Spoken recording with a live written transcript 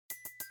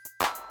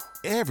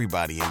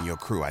Everybody in your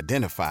crew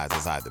identifies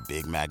as either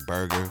Big Mac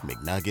Burger,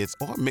 McNuggets,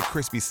 or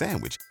McCrispy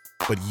Sandwich.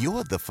 But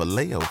you're the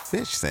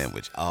Filet-O-Fish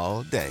Sandwich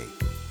all day.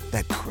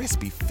 That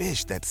crispy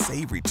fish, that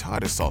savory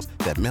tartar sauce,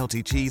 that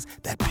melty cheese,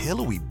 that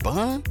pillowy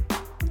bun.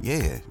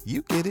 Yeah,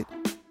 you get it.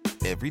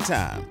 Every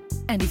time.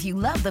 And if you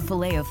love the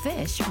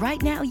Filet-O-Fish, right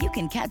now you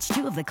can catch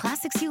two of the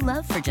classics you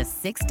love for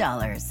just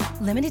 $6.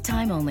 Limited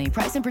time only.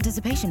 Price and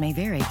participation may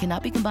vary.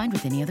 Cannot be combined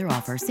with any other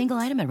offer. Single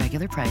item at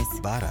regular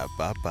price.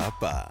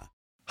 Ba-da-ba-ba-ba.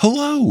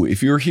 Hello!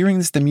 If you're hearing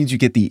this, that means you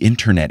get the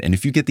internet. And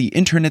if you get the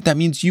internet, that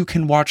means you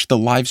can watch the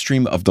live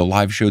stream of the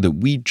live show that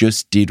we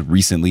just did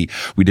recently.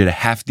 We did a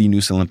half The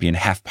Noose Olympian,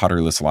 half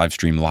Potterless live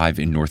stream live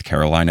in North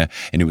Carolina,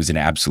 and it was an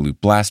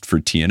absolute blast for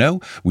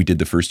TNO. We did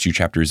the first two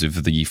chapters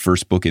of the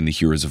first book in the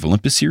Heroes of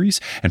Olympus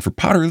series. And for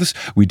Potterless,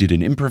 we did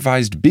an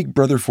improvised Big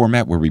Brother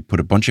format where we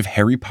put a bunch of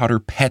Harry Potter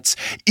pets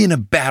in a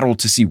battle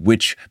to see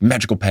which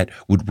magical pet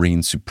would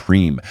reign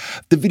supreme.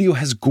 The video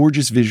has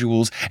gorgeous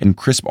visuals and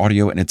crisp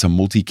audio, and it's a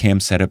multi-cam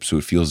setup, so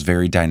it feels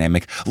very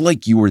dynamic,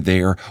 like you were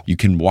there. You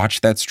can watch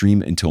that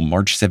stream until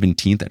March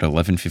 17th at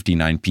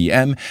 11:59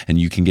 p.m.,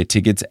 and you can get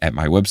tickets at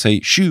my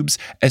website, Shubs,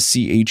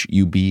 schub.es/tour.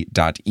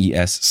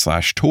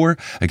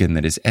 Again,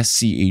 that is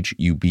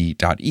schub.es/tour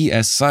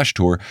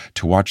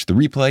to watch the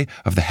replay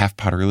of the half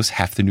Potterless,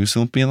 half The Noose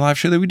Olympian live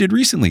show that we did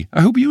recently. I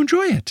hope you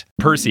enjoy it.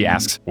 Percy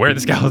asks, where are the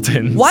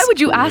skeletons? Why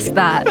would you ask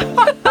that?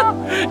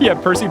 Yeah,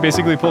 Percy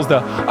basically pulls the,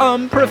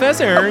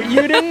 Professor,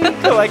 you didn't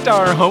collect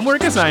our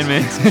homework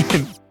assignment.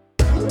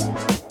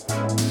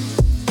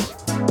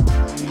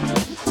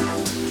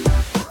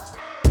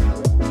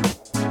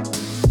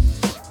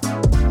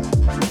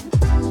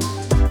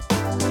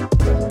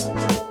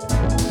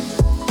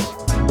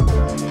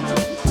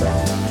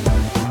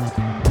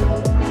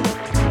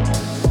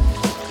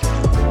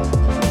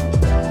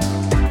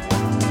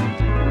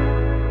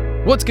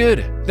 What's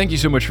good? Thank you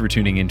so much for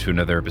tuning in to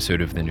another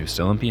episode of The Newest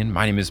Olympian.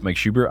 My name is Mike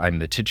Schubert. I'm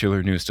the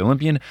titular Newest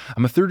Olympian.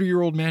 I'm a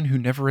 30-year-old man who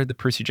never read the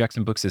Percy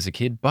Jackson books as a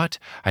kid, but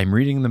I'm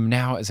reading them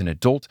now as an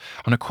adult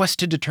on a quest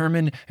to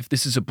determine if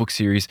this is a book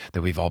series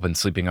that we've all been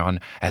sleeping on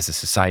as a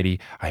society.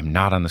 I'm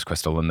not on this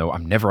quest alone, though.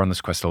 I'm never on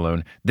this quest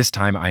alone. This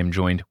time I am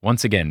joined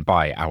once again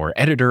by our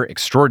editor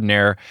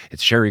extraordinaire.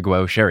 It's Sherry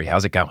Guo. Sherry,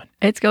 how's it going?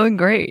 It's going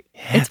great.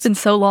 Yeah, it's been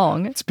so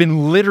long. It's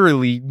been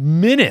literally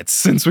minutes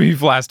since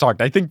we've last talked.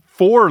 I think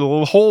 4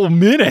 whole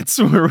minutes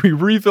where we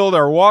refilled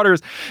our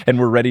waters and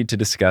we're ready to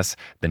discuss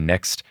the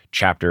next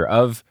chapter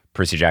of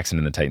Percy Jackson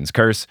and the Titan's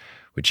Curse,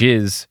 which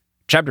is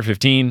chapter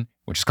 15,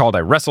 which is called I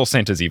Wrestle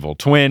Santa's Evil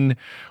Twin,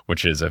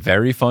 which is a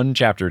very fun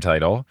chapter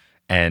title.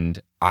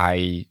 And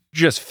I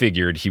just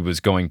figured he was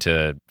going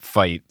to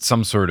fight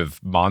some sort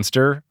of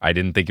monster. I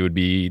didn't think it would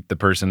be the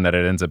person that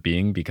it ends up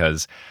being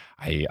because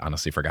I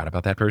honestly forgot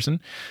about that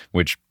person,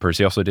 which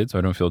Percy also did, so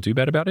I don't feel too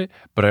bad about it.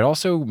 But it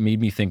also made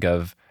me think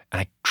of,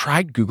 and I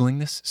tried Googling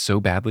this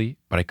so badly,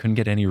 but I couldn't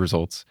get any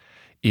results,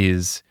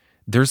 is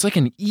there's like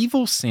an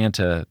evil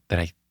Santa that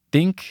I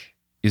think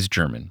is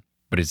German,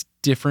 but is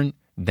different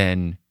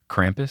than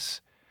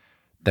Krampus,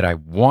 that I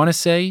want to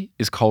say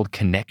is called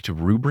Connect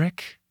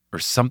Rubric or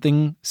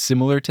something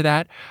similar to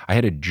that. I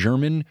had a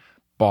German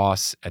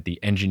boss at the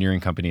engineering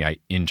company I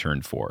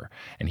interned for,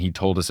 and he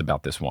told us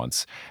about this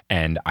once,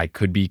 and I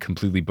could be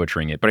completely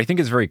butchering it, but I think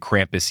it's very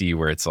Krampus-y,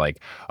 where it's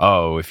like,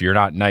 oh, if you're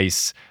not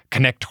nice,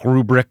 Connect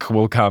Rubric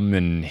will come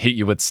and hit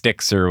you with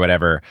sticks or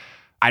whatever.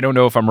 I don't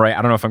know if I'm right.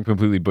 I don't know if I'm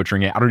completely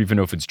butchering it. I don't even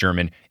know if it's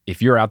German.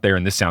 If you're out there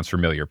and this sounds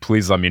familiar,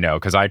 please let me know,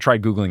 because I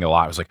tried Googling a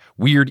lot. I was like,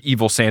 weird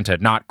evil Santa,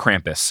 not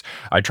Krampus.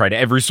 I tried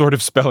every sort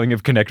of spelling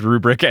of Connect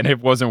Rubric and it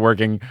wasn't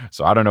working,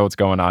 so I don't know what's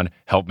going on.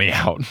 Help me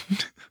out.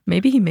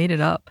 Maybe he made it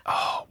up.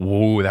 Oh,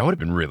 whoa, that would have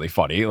been really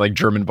funny. Like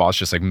German boss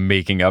just like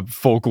making up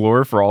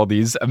folklore for all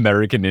these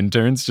American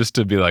interns just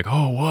to be like,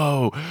 oh,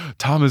 whoa,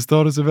 Thomas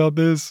thought us about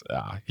this.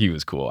 He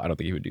was cool. I don't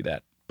think he would do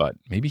that, but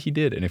maybe he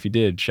did. And if he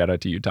did, shout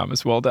out to you,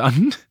 Thomas. Well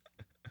done.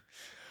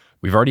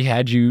 We've already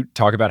had you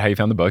talk about how you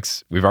found the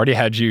books. We've already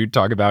had you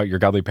talk about your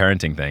godly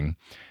parenting thing.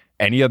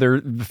 Any other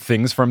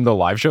things from the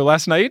live show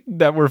last night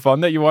that were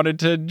fun that you wanted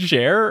to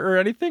share or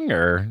anything?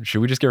 Or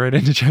should we just get right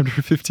into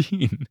chapter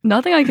 15?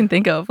 Nothing I can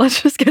think of.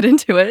 Let's just get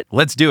into it.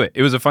 Let's do it.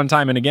 It was a fun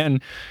time. And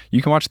again,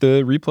 you can watch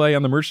the replay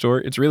on the merch store.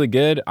 It's really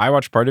good. I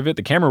watched part of it.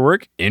 The camera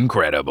work,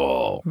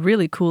 incredible.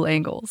 Really cool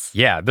angles.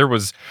 Yeah, there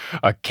was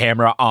a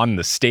camera on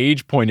the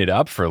stage pointed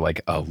up for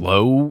like a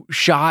low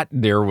shot.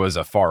 There was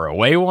a far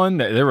away one.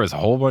 There was a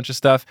whole bunch of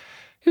stuff.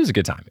 It was a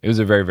good time. It was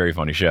a very, very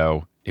funny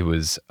show. It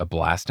was a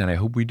blast, and I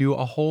hope we do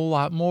a whole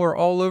lot more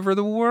all over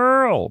the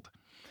world.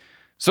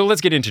 So let's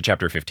get into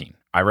chapter 15.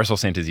 I Wrestle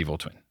Santa's Evil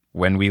Twin.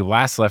 When we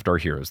last left our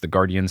heroes, the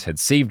Guardians had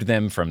saved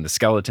them from the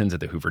skeletons at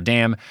the Hoover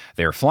Dam.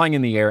 They are flying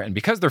in the air, and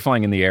because they're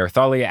flying in the air,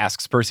 Thalia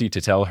asks Percy to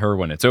tell her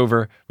when it's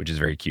over, which is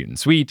very cute and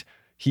sweet.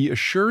 He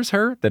assures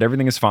her that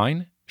everything is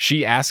fine.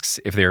 She asks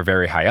if they are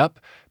very high up.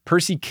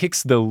 Percy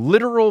kicks the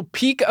literal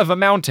peak of a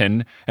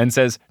mountain and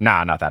says,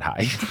 nah, not that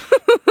high.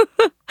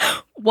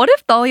 What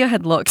if Thalia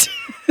had looked?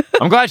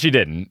 I'm glad she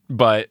didn't,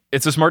 but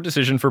it's a smart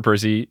decision for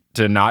Percy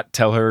to not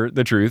tell her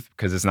the truth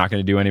because it's not going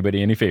to do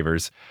anybody any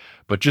favors.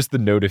 But just the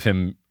note of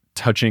him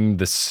touching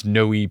the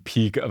snowy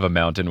peak of a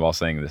mountain while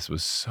saying this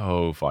was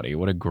so funny.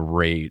 What a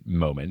great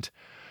moment.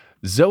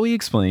 Zoe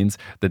explains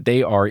that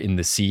they are in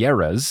the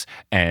Sierras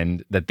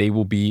and that they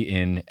will be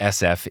in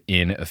SF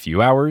in a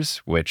few hours,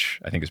 which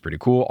I think is pretty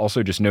cool.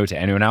 Also, just note to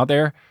anyone out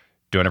there,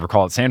 don't ever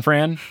call it San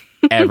Fran.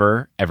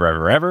 Ever, ever,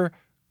 ever, ever.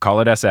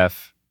 Call it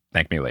SF.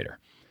 Thank me later.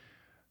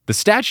 The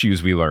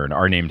statues, we learn,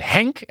 are named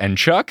Hank and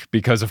Chuck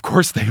because, of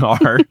course, they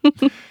are.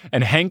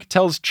 And Hank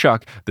tells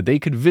Chuck that they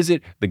could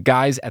visit the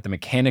guys at the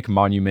Mechanic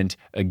Monument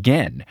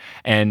again.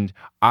 And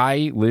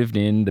I lived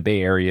in the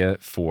Bay Area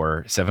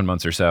for 7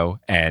 months or so,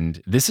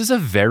 and this is a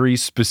very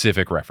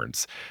specific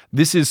reference.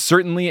 This is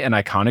certainly an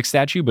iconic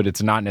statue, but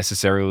it's not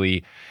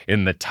necessarily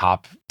in the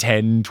top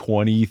 10,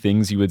 20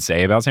 things you would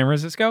say about San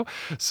Francisco.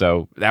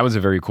 So that was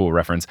a very cool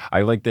reference.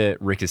 I like that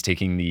Rick is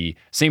taking the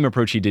same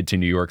approach he did to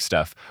New York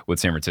stuff with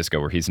San Francisco,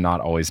 where he's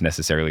not always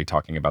necessarily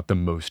talking about the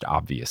most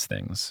obvious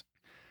things.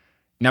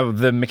 Now,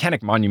 the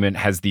Mechanic Monument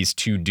has these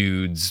two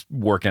dudes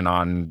working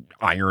on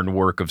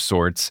ironwork of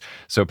sorts.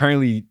 So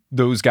apparently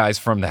those guys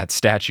from that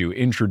statue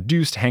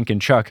introduced Hank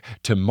and Chuck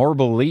to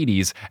marble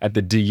ladies at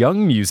the De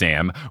Young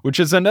Museum,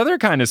 which is another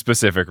kind of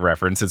specific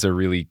reference. It's a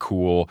really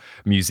cool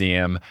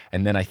museum.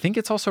 And then I think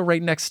it's also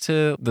right next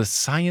to the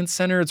Science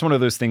Center. It's one of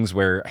those things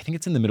where I think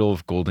it's in the middle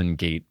of Golden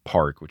Gate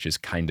Park, which is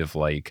kind of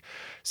like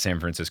San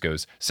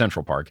Francisco's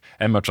Central Park.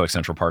 And much like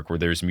Central Park, where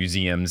there's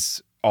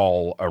museums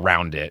all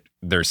around it,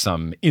 there's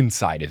some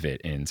inside of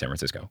it in San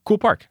Francisco. Cool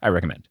park, I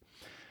recommend.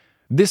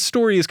 This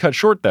story is cut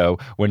short, though,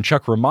 when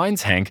Chuck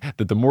reminds Hank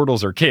that the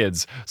mortals are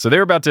kids. So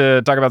they're about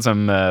to talk about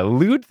some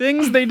lewd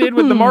things they did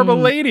with the marble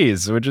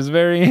ladies, which is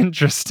very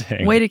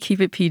interesting. Way to keep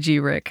it PG,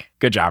 Rick.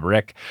 Good job,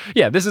 Rick.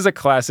 Yeah, this is a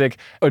classic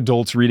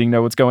adults reading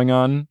know what's going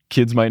on.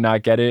 Kids might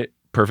not get it.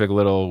 Perfect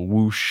little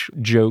whoosh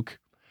joke.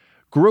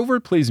 Grover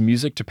plays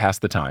music to pass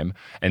the time,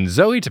 and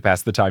Zoe, to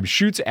pass the time,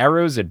 shoots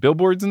arrows at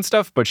billboards and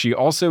stuff, but she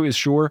also is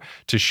sure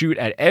to shoot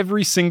at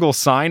every single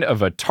sign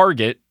of a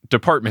Target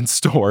department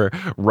store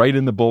right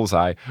in the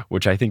bullseye,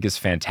 which I think is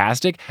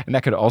fantastic. And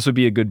that could also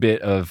be a good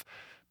bit of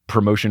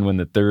promotion when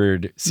the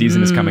third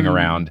season is coming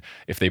around.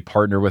 If they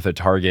partner with a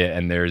Target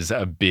and there's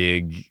a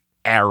big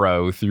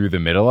arrow through the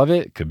middle of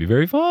it, could be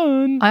very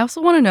fun. I also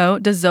want to know,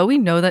 does Zoe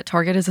know that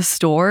Target is a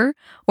store?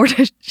 Or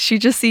does she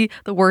just see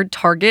the word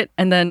Target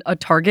and then a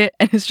target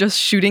and is just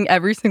shooting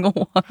every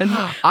single one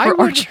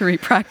for archery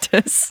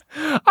practice?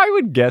 I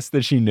would guess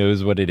that she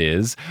knows what it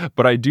is,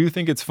 but I do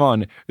think it's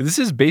fun. This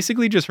is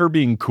basically just her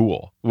being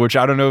cool, which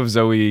I don't know if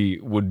Zoe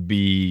would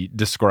be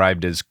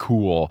described as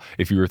cool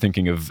if you were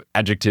thinking of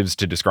adjectives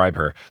to describe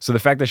her. So the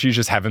fact that she's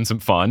just having some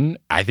fun,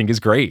 I think is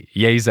great.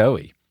 Yay,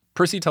 Zoe.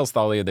 Percy tells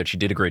Thalia that she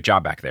did a great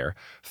job back there.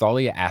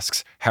 Thalia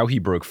asks how he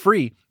broke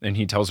free, and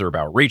he tells her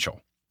about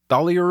Rachel.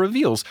 Thalia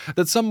reveals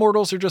that some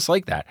mortals are just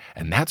like that,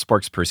 and that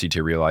sparks Percy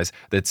to realize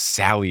that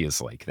Sally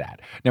is like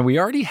that. Now, we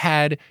already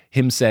had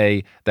him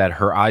say that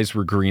her eyes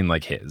were green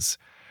like his.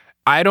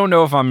 I don't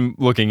know if I'm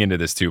looking into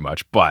this too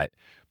much, but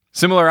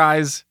similar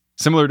eyes,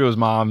 similar to his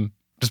mom.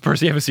 Does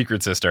Percy have a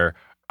secret sister?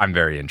 I'm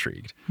very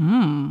intrigued.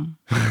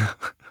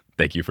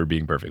 Thank you for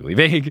being perfectly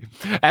vague.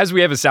 As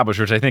we have established,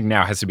 which I think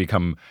now has to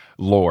become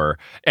lore,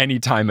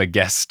 anytime a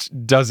guest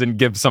doesn't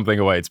give something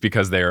away, it's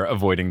because they're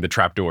avoiding the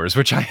trapdoors,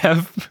 which I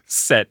have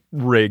set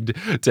rigged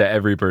to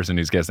every person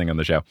who's guesting on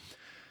the show.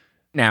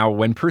 Now,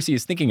 when Percy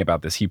is thinking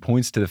about this, he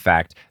points to the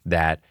fact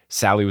that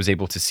Sally was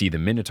able to see the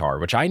Minotaur,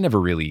 which I never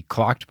really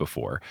clocked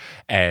before,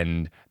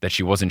 and that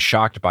she wasn't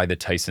shocked by the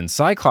Tyson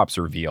Cyclops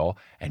reveal,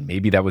 and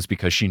maybe that was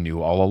because she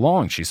knew all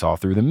along. She saw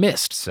through the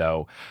mist,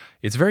 so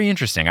it's very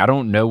interesting. I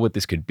don't know what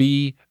this could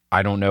be.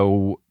 I don't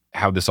know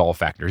how this all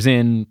factors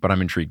in, but I'm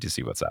intrigued to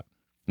see what's up.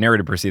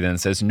 Narrator Percy then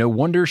says, no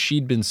wonder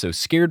she'd been so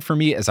scared for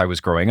me as I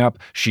was growing up.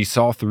 She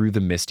saw through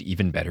the mist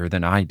even better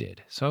than I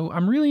did. So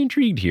I'm really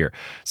intrigued here.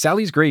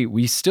 Sally's great.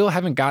 We still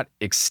haven't got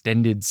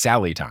extended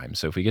Sally time.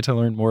 So if we get to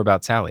learn more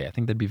about Sally, I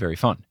think that'd be very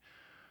fun.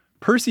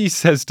 Percy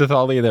says to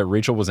Thalia that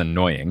Rachel was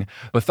annoying,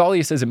 but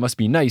Thalia says it must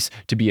be nice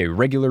to be a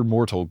regular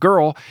mortal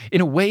girl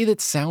in a way that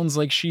sounds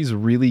like she's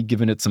really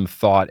given it some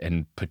thought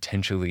and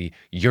potentially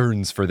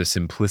yearns for the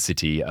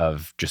simplicity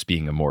of just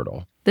being a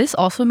mortal. This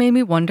also made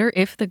me wonder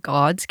if the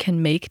gods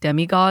can make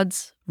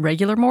demigods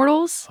regular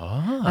mortals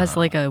as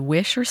like a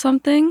wish or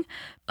something.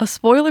 A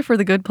spoiler for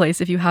The Good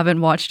Place if you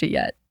haven't watched it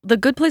yet. The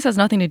Good Place has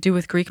nothing to do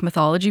with Greek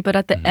mythology, but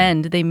at the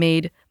end they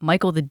made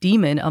Michael the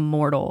demon a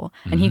mortal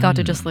and he got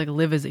to just like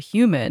live as a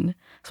human.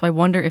 So I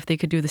wonder if they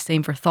could do the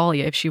same for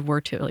Thalia if she were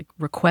to like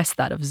request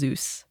that of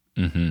Zeus.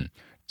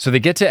 So they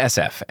get to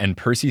SF and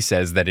Percy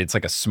says that it's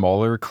like a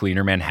smaller,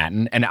 cleaner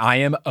Manhattan, and I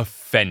am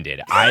offended.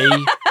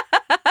 I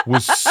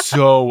was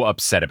so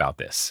upset about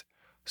this.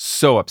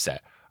 So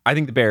upset. I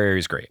think the Bay Area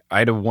is great. I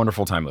had a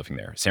wonderful time living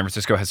there. San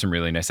Francisco has some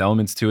really nice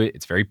elements to it.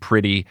 It's very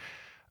pretty.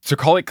 To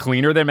call it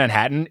cleaner than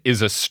Manhattan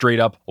is a straight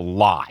up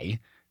lie.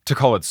 To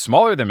call it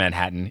smaller than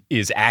Manhattan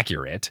is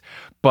accurate,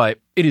 but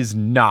it is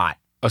not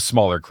a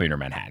smaller, cleaner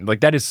Manhattan.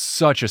 Like, that is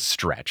such a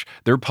stretch.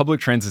 Their public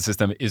transit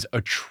system is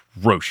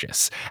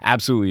atrocious,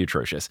 absolutely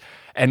atrocious.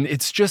 And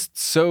it's just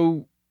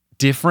so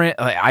different.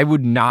 Like, I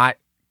would not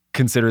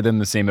consider them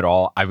the same at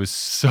all. I was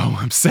so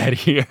upset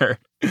here.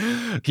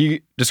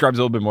 He describes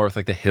a little bit more with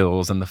like the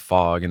hills and the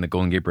fog and the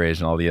Golden Gate Bridge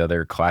and all the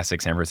other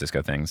classic San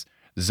Francisco things.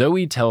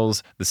 Zoe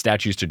tells the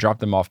statues to drop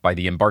them off by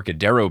the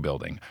Embarcadero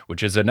building,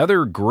 which is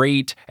another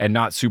great and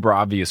not super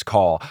obvious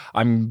call.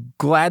 I'm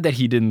glad that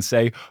he didn't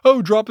say,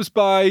 oh, drop us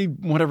by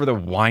whatever the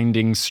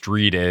winding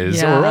street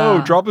is, or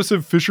oh, drop us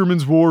at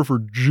Fisherman's Wharf or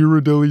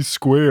Girardelli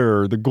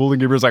Square, the Golden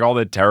Gate Bridge, like all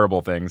the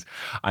terrible things.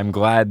 I'm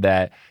glad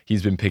that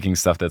he's been picking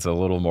stuff that's a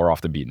little more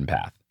off the beaten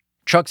path.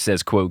 Chuck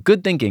says, quote,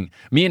 good thinking.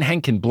 Me and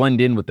Hank can blend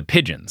in with the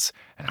pigeons.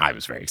 And I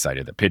was very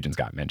excited that pigeons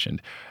got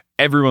mentioned.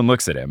 Everyone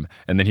looks at him,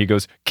 and then he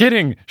goes,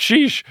 kidding,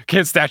 sheesh,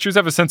 can't statues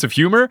have a sense of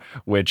humor?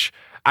 Which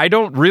I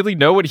don't really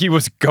know what he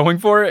was going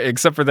for,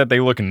 except for that they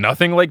look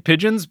nothing like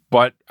pigeons,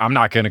 but I'm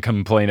not going to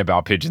complain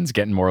about pigeons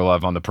getting more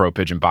love on the Pro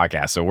Pigeon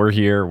podcast. So we're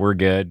here, we're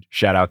good.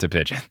 Shout out to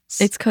pigeons.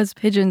 It's because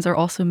pigeons are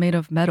also made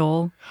of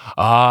metal.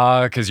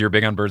 Because you're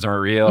big on birds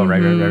aren't real.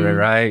 Mm-hmm.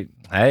 Right.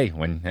 Hey,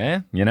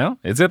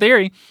 it's a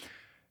theory.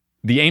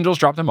 The angels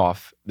drop them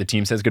off. The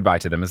team says goodbye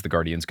to them as the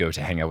Guardians go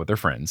to hang out with their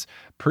friends.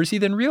 Percy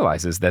then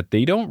realizes that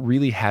they don't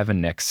really have a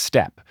next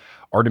step.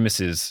 Artemis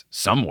is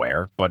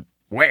somewhere, but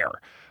where?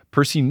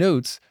 Percy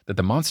notes that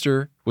the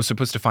monster was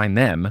supposed to find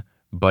them,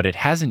 but it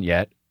hasn't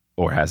yet,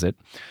 or has it?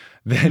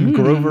 Then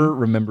Grover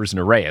remembers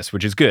Nereus,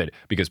 which is good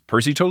because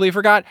Percy totally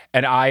forgot,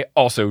 and I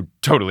also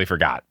totally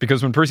forgot.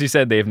 Because when Percy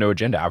said they have no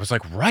agenda, I was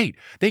like, right,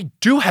 they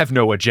do have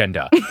no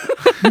agenda.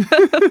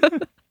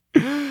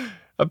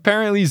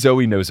 Apparently,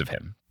 Zoe knows of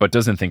him, but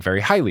doesn't think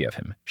very highly of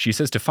him. She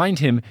says to find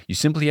him, you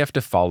simply have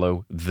to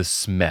follow the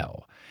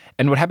smell.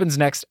 And what happens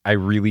next, I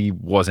really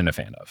wasn't a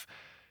fan of.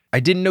 I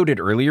didn't note it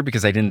earlier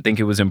because I didn't think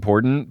it was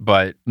important,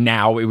 but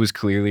now it was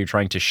clearly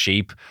trying to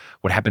shape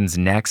what happens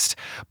next.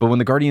 But when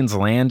the Guardians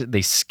land,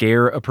 they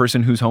scare a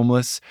person who's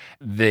homeless.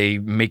 They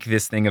make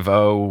this thing of,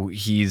 oh,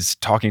 he's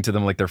talking to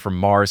them like they're from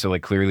Mars, so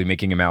like clearly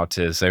making him out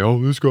to say,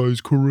 oh, this guy's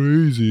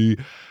crazy.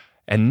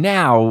 And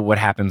now what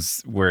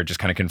happens where it just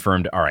kind of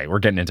confirmed, all right, we're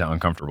getting into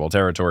uncomfortable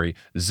territory.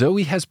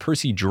 Zoe has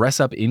Percy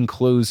dress up in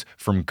clothes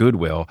from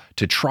Goodwill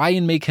to try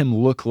and make him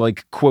look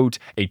like, quote,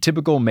 a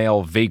typical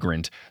male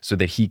vagrant so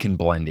that he can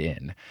blend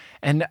in.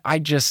 And I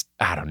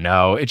don't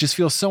know. It just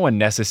feels so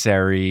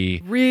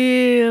unnecessary.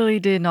 Really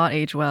did not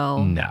age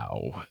well.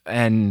 No.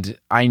 And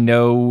I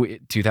know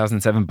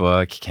 2007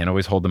 book, can't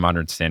always hold the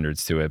modern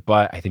standards to it,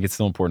 but I think it's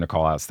still important to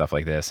call out stuff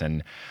like this.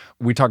 And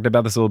we talked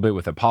about this a little bit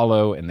with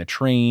Apollo and the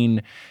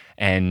train.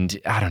 And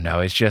I don't know,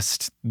 it's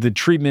just the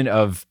treatment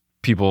of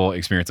people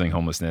experiencing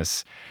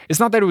homelessness. It's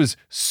not that it was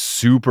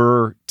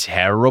super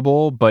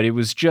terrible, but it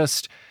was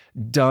just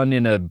done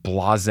in a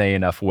blasé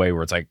enough way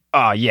where it's like,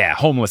 oh yeah,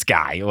 homeless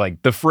guy.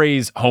 Like the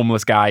phrase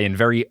homeless guy and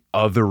very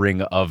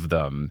othering of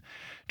them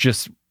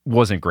just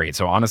wasn't great.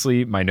 So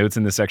honestly, my notes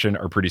in this section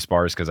are pretty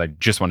sparse because I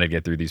just wanted to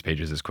get through these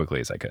pages as quickly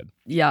as I could.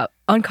 Yeah,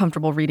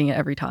 uncomfortable reading it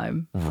every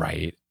time.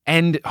 Right.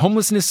 And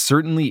homelessness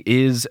certainly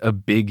is a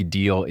big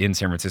deal in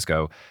San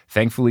Francisco.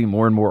 Thankfully,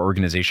 more and more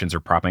organizations are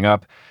propping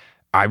up.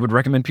 I would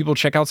recommend people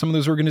check out some of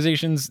those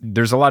organizations.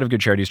 There's a lot of good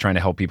charities trying to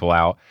help people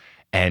out.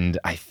 And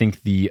I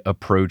think the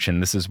approach,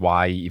 and this is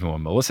why even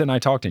when Melissa and I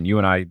talked, and you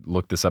and I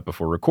looked this up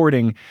before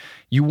recording,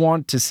 you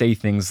want to say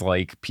things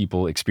like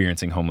people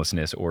experiencing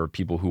homelessness or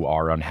people who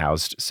are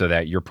unhoused so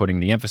that you're putting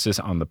the emphasis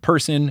on the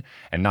person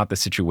and not the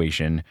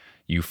situation.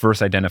 You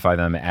first identify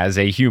them as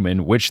a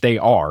human, which they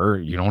are.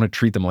 You don't want to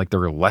treat them like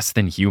they're less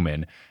than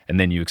human. And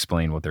then you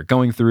explain what they're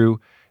going through,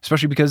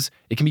 especially because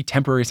it can be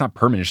temporary. It's not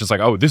permanent. It's just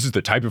like, oh, this is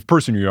the type of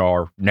person you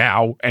are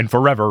now and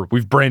forever.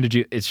 We've branded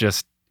you. It's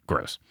just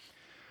gross.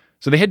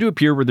 So they head to a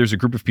pier where there's a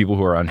group of people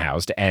who are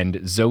unhoused, and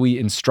Zoe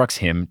instructs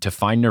him to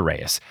find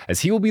Nereus,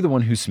 as he will be the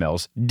one who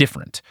smells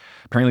different.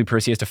 Apparently,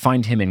 Percy has to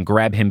find him and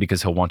grab him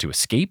because he'll want to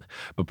escape,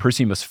 but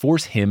Percy must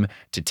force him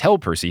to tell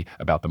Percy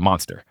about the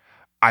monster.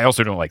 I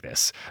also don't like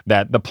this,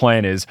 that the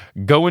plan is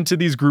go into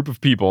these group of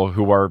people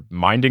who are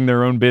minding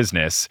their own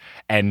business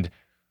and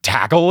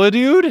tackle a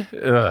dude?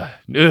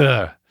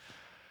 Ugh.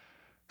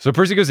 So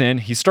Percy goes in,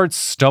 he starts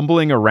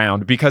stumbling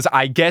around because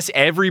I guess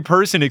every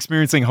person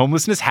experiencing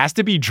homelessness has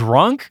to be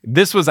drunk.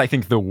 This was, I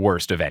think, the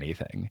worst of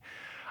anything.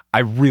 I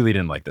really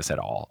didn't like this at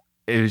all.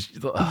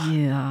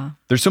 Yeah.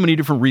 There's so many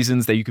different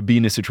reasons that you could be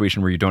in a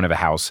situation where you don't have a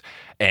house.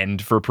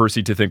 And for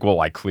Percy to think, well,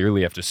 I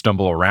clearly have to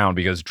stumble around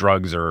because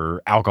drugs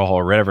or alcohol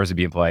or whatever has to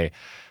be in play,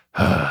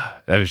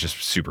 that was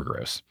just super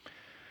gross.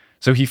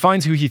 So he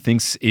finds who he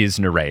thinks is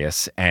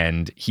Nereus,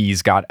 and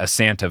he's got a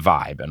Santa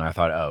vibe. And I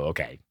thought, oh,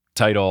 okay,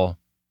 title,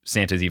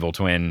 Santa's evil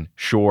twin,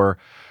 sure.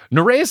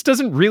 Nereus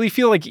doesn't really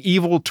feel like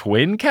evil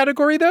twin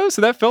category though,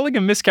 so that felt like a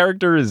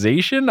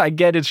mischaracterization. I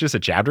get it's just a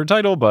chapter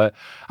title, but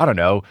I don't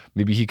know.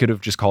 Maybe he could have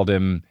just called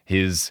him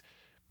his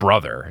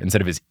brother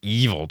instead of his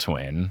evil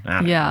twin.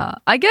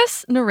 I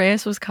guess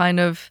Nereus was kind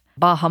of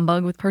bah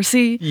humbug with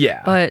Percy.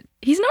 Yeah. But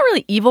he's not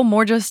really evil,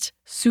 more just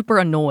super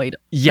annoyed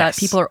yes. that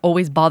people are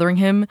always bothering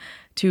him.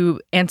 to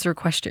answer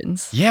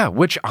questions. Yeah,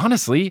 which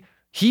honestly,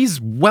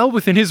 he's well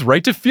within his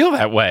right to feel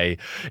that way.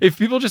 If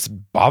people just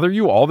bother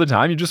you all the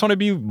time, you just want to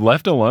be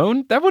left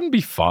alone, that wouldn't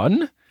be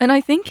fun. And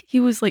I think he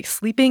was like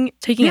sleeping,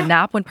 taking a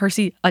nap when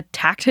Percy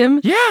attacked him.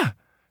 Yeah,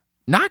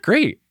 not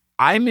great.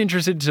 I'm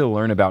interested to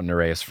learn about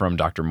Nereus from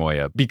Dr.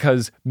 Moya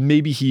because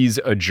maybe he's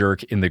a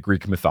jerk in the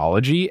Greek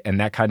mythology, and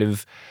that kind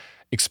of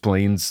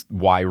explains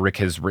why Rick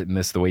has written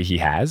this the way he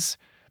has.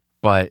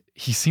 But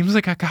he seems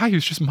like a guy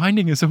who's just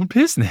minding his own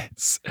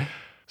business.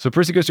 So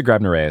Percy goes to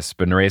grab Nereus,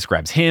 but Nereus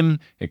grabs him.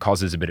 It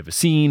causes a bit of a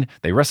scene.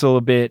 They wrestle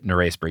a bit.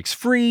 Nereus breaks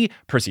free.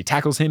 Percy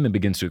tackles him and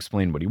begins to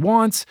explain what he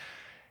wants.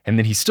 And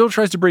then he still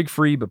tries to break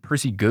free, but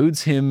Percy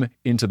goads him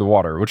into the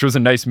water, which was a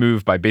nice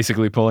move by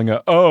basically pulling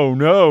a, oh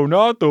no,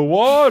 not the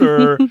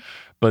water.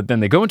 But then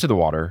they go into the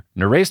water.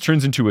 Nereus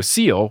turns into a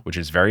seal, which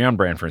is very on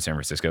brand for San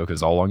Francisco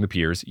because all along the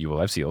piers, you will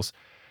have seals.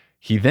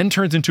 He then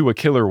turns into a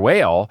killer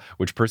whale,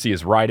 which Percy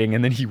is riding,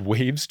 and then he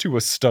waves to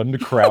a stunned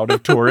crowd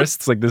of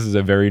tourists. Like, this is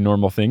a very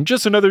normal thing.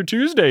 Just another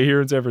Tuesday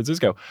here in San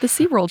Francisco. The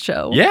SeaWorld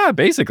show. Yeah,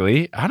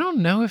 basically. I don't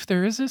know if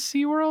there is a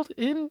SeaWorld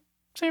in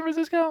San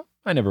Francisco.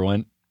 I never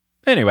went.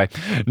 Anyway,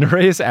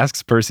 Nereus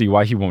asks Percy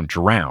why he won't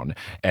drown,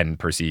 and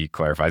Percy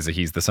clarifies that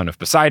he's the son of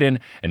Poseidon,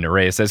 and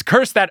Nereus says,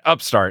 curse that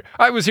upstart,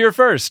 I was here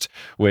first,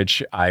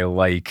 which I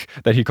like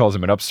that he calls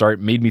him an upstart.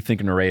 Made me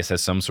think Nereus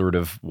has some sort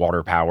of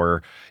water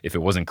power, if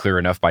it wasn't clear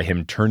enough by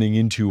him turning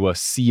into a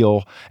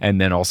seal and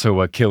then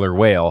also a killer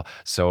whale.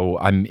 So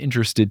I'm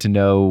interested to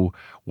know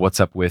what's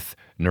up with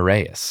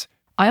Nereus.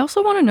 I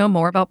also want to know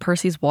more about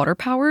Percy's water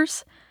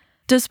powers.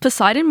 Does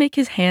Poseidon make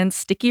his hands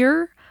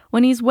stickier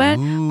when he's wet?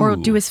 Ooh. Or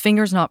do his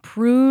fingers not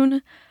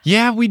prune?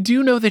 Yeah, we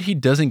do know that he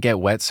doesn't get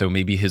wet, so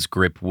maybe his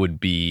grip would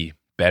be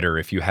better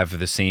if you have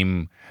the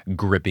same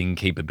gripping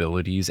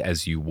capabilities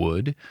as you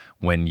would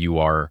when you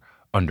are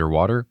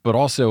underwater. But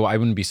also, I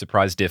wouldn't be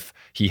surprised if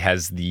he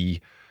has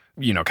the,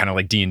 kind of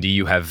like D&D,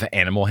 you have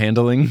animal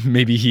handling.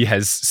 Maybe he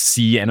has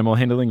sea animal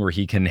handling where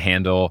he can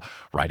handle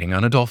riding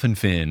on a dolphin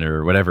fin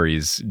or whatever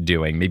he's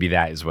doing. Maybe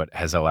that is what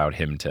has allowed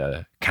him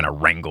to kind of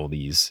wrangle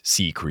these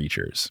sea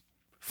creatures.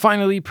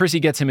 Finally, Percy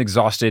gets him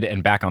exhausted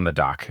and back on the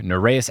dock.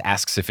 Nereus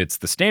asks if it's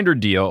the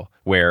standard deal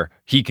where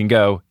he can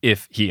go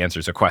if he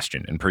answers a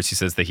question. And Percy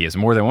says that he has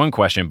more than one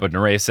question, but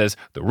Nereus says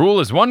the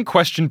rule is one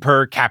question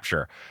per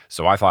capture.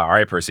 So I thought, all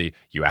right, Percy,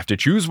 you have to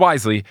choose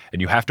wisely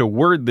and you have to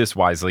word this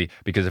wisely,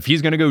 because if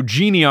he's going to go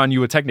genie on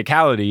you a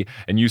technicality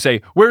and you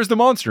say, where's the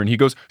monster? And he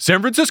goes,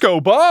 San Francisco,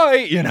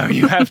 bye.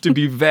 You have to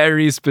be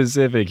very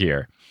specific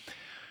here.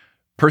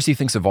 Percy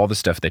thinks of all the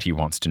stuff that he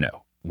wants to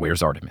know.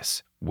 Where's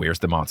Artemis? Where's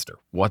the monster?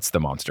 What's the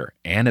monster?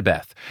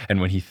 Annabeth. And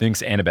when he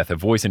thinks Annabeth, a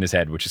voice in his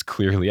head, which is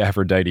clearly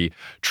Aphrodite,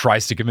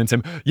 tries to convince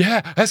him,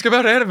 yeah, ask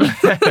about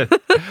Annabeth.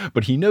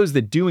 But he knows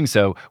that doing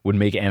so would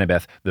make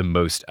Annabeth the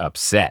most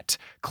upset.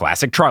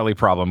 Classic trolley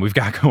problem we've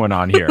got going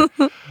on here.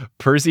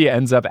 Percy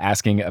ends up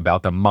asking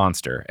about the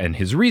monster, and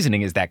his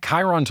reasoning is that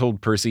Chiron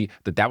told Percy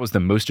that that was the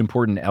most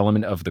important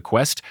element of the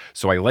quest,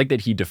 so I like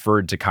that he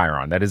deferred to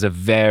Chiron. That is a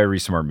very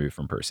smart move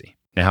from Percy.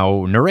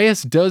 Now,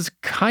 Nereus does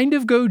kind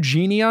of go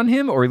genie on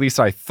him, or at least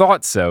I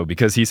thought so,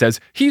 because he says,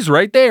 he's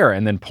right there,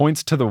 and then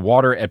points to the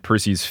water at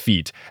Percy's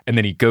feet, and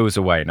then he goes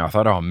away. And I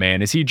thought, oh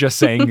man, is he just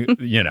saying,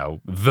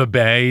 the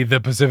bay, the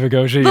Pacific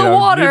Ocean? The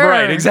water!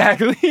 Right,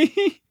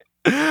 exactly.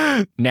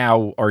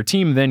 Now, our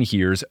team then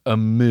hears a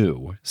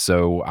moo.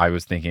 So I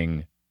was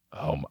thinking,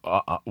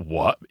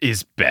 what?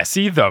 Is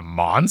Bessie the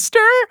monster?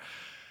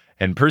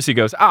 And Percy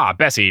goes,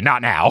 Bessie,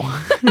 not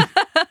now.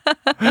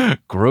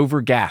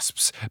 Grover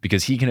gasps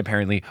because he can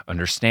apparently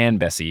understand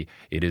Bessie.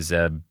 It is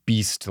a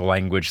beast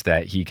language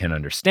that he can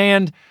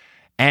understand.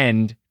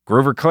 And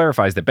Grover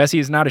clarifies that Bessie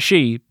is not a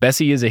she,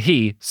 Bessie is a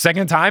he.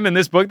 Second time in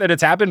this book that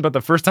it's happened, but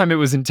the first time it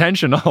was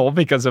intentional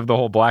because of the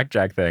whole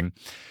blackjack thing.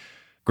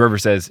 Grover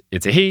says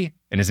it's a he,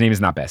 and his name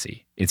is not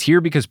Bessie. It's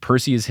here because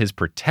Percy is his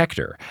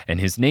protector, and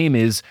his name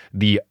is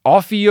the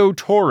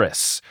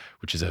Ophiotaurus,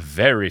 which is a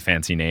very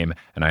fancy name,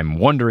 and I'm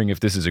wondering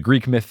if this is a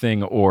Greek myth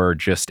thing or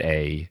just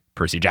a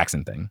Percy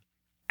Jackson thing.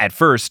 At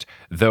first,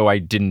 though I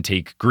didn't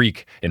take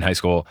Greek in high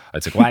school, I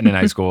took Latin in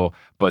high school,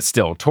 but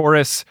still,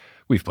 Taurus,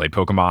 we've played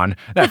Pokemon.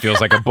 That feels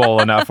like a bull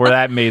enough where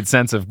that made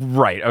sense of,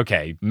 right,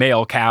 okay,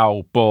 male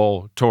cow,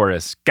 bull,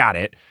 Taurus, got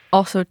it.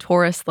 Also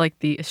Taurus, like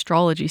the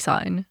astrology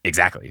sign.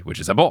 Exactly, which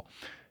is a bull.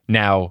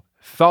 Now,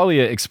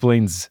 Thalia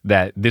explains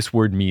that this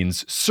word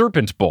means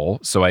serpent bull,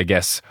 so I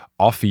guess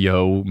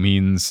Ophio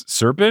means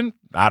serpent?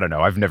 I don't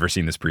know, I've never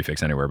seen this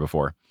prefix anywhere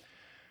before.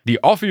 The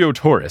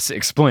Ophiotaurus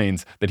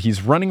explains that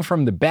he's running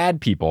from the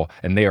bad people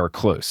and they are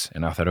close.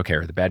 And I thought, okay,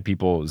 are the bad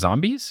people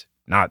zombies?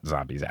 Not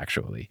zombies,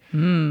 actually.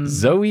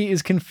 Zoe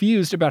is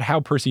confused about how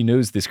Percy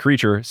knows this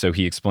creature, so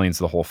he explains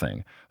the whole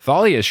thing.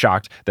 Thalia is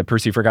shocked that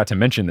Percy forgot to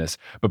mention this,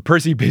 but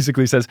Percy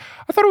basically says,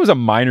 I thought it was a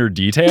minor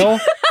detail,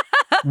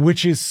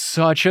 which is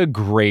such a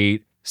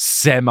great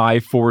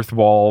semi-fourth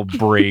wall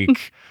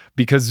break,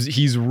 because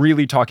he's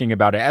really talking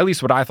about it, at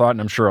least what I thought, and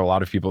I'm sure a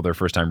lot of people their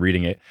first time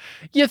reading it,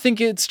 you think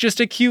it's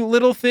just a cute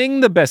little thing,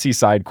 the Bessie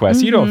side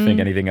quest. You don't think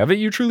anything of it.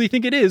 You truly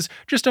think it is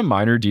just a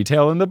minor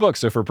detail in the book.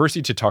 So for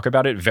Percy to talk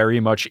about it very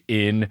much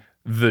in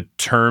the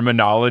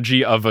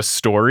terminology of a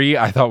story,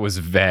 I thought was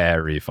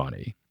very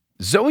funny.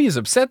 Zoe is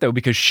upset, though,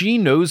 because she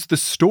knows the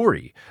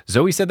story.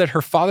 Zoe said that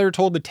her father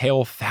told the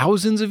tale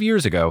thousands of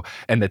years ago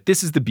and that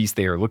this is the beast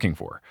they are looking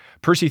for.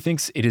 Percy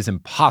thinks it is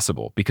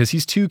impossible because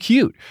he's too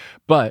cute.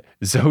 But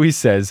Zoe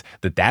says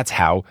that that's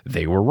how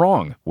they were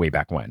wrong way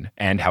back when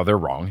and how they're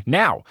wrong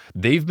now.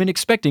 They've been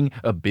expecting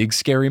a big,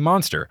 scary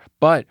monster.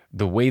 But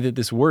the way that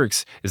this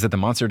works is that the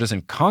monster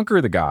doesn't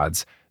conquer the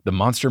gods. The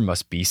monster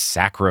must be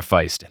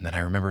sacrificed. And then I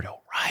remembered,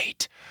 oh,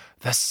 right,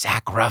 the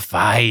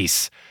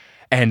sacrifice.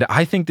 And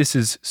I think this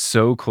is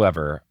so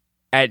clever.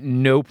 At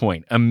no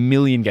point, a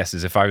million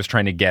guesses if I was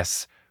trying to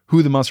guess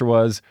who the monster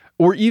was,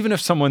 or even if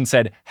someone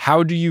said,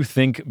 how do you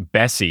think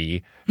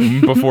Bessie,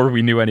 before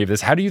we knew any of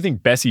this, how do you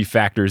think Bessie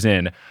factors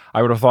in?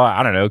 I would have thought,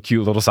 I don't know,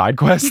 cute little side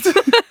quest.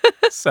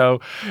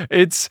 So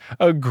it's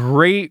a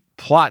great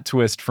plot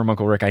twist from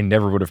Uncle Rick. I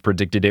never would have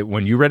predicted it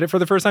when you read it for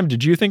the first time.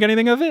 Did you think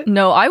anything of it?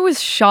 No, I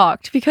was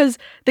shocked because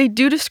they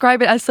do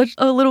describe it as such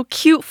a little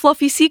cute,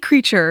 fluffy sea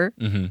creature.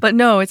 But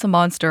no, it's a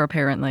monster,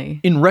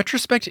 apparently. In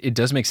retrospect, it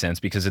does make sense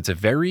because it's a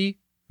very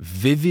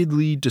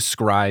vividly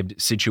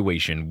described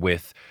situation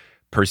with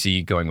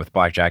Percy going with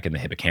Blackjack and the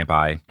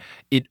hippocampi.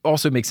 It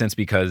also makes sense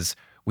because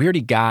we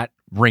already got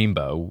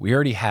Rainbow. We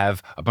already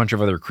have a bunch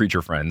of other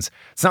creature friends.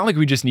 It's not like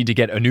we just need to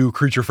get a new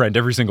creature friend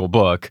every single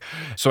book.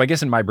 So I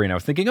guess in my brain, I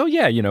was thinking, oh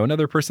yeah,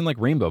 another person like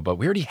Rainbow, but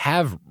we already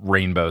have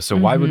Rainbow. So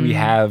why would we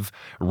have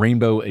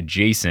Rainbow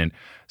adjacent?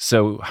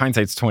 So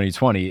hindsight's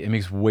 2020. It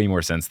makes way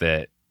more sense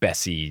that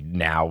Bessie,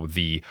 now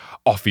the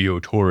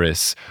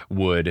Ophiotaurus,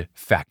 would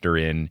factor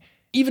in,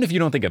 even if you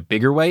don't think a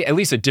bigger way, at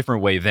least a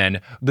different way than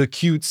the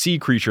cute sea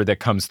creature that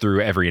comes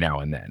through every now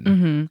and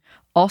then.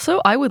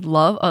 Also, I would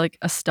love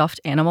a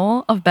stuffed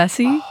animal of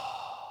Bessie.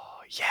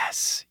 Oh,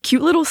 yes.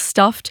 Cute little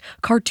stuffed,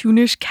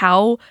 cartoonish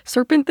cow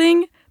serpent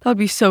thing. That would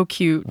be so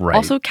cute. Right.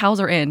 Also,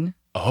 cows are in.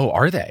 Oh,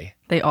 are they?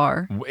 They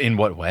are. In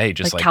what way?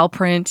 Just like cow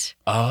print,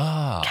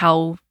 Oh.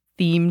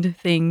 cow-themed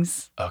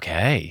things.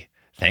 Okay.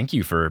 Thank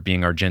you for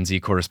being our Gen Z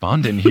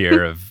correspondent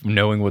here of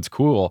knowing what's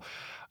cool.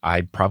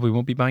 I probably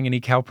won't be buying any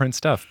cow print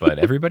stuff, but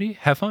everybody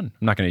have fun.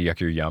 I'm not going to yuck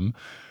your yum.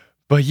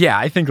 But yeah,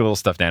 I think little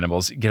stuffed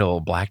animals, get a little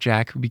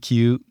Blackjack would be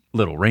cute.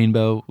 Little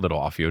Rainbow, little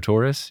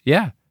Ophiotaurus.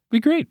 Yeah, be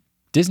great.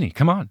 Disney,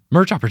 come on.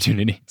 Merch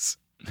opportunities.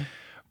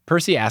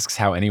 Percy asks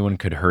how anyone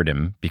could hurt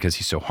him because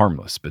he's so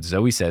harmless, but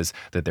Zoe says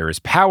that there is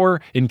power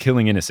in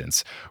killing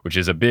innocents, which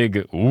is a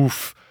big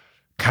oof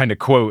kind of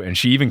quote. And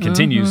she even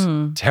continues,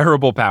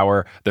 terrible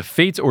power. The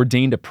fates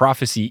ordained a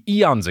prophecy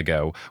eons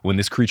ago when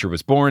this creature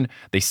was born.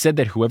 They said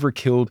that whoever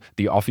killed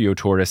the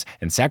Ophiotaurus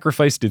and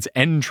sacrificed its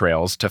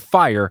entrails to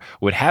fire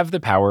would have the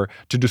power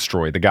to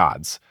destroy the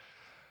gods.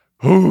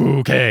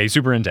 Okay,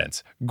 super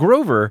intense.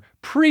 Grover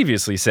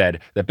previously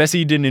said that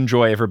Bessie didn't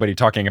enjoy everybody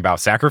talking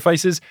about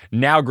sacrifices.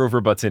 Now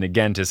Grover butts in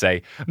again to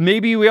say,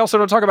 maybe we also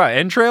don't talk about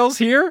entrails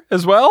here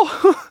as well?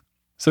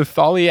 So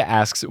Thalia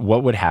asks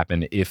what would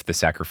happen if the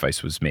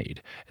sacrifice was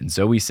made. And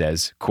Zoe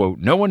says, quote,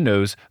 no one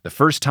knows. The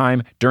first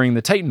time during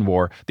the Titan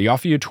War, the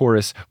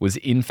Ophiotaurus was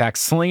in fact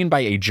slain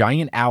by a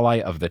giant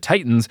ally of the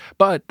Titans,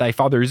 but thy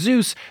father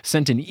Zeus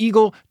sent an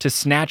eagle to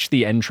snatch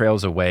the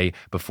entrails away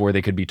before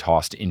they could be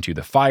tossed into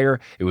the fire.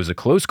 It was a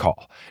close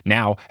call.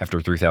 Now,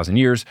 after 3,000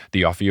 years,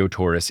 the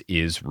Ophiotaurus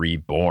is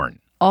reborn.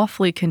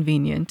 Awfully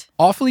convenient.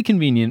 Awfully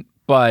convenient,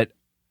 but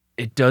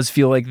it does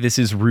feel like this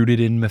is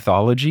rooted in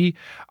mythology.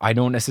 I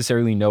don't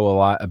necessarily know a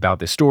lot about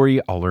this story.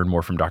 I'll learn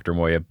more from Dr.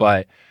 Moya,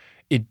 but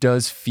it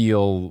does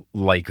feel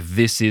like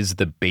this is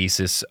the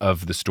basis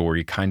of the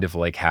story, kind of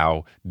like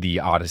how the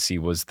Odyssey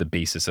was the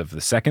basis of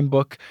the second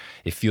book.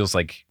 It feels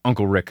like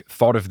Uncle Rick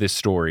thought of this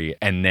story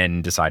and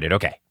then decided,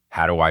 okay,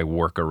 how do I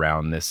work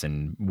around this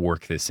and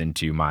work this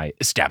into my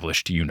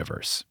established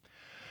universe?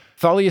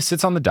 Thalia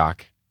sits on the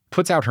dock,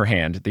 puts out her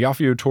hand. The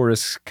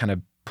Ophiotaurus kind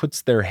of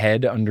puts their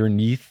head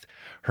underneath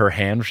her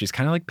hand. She's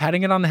kind of like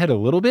patting it on the head a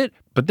little bit,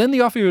 but then the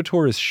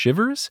Ophiotaurus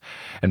shivers,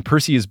 and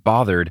Percy is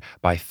bothered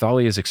by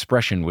Thalia's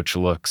expression, which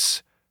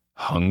looks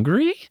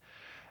hungry.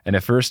 And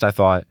at first I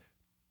thought,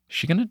 is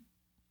she going to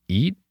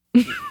eat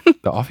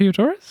the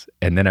Ophiotaurus?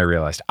 And then I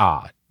realized,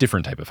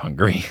 different type of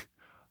hungry.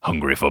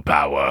 Hungry for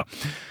power.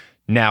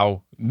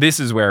 Now, this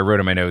is where I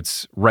wrote in my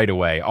notes right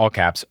away, all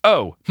caps,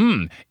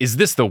 is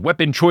this the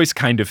weapon choice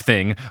kind of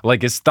thing?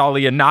 Like, is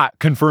Thalia not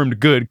confirmed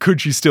good? Could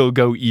she still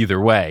go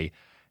either way?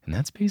 And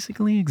that's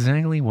basically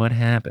exactly what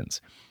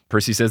happens.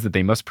 Percy says that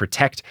they must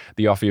protect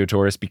the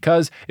Ophiotaurus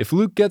because if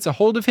Luke gets a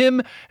hold of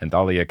him, and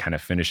Thalia kind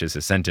of finishes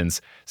his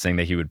sentence saying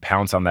that he would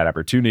pounce on that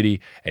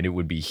opportunity and it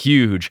would be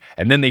huge.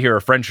 And then they hear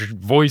a French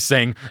voice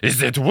saying,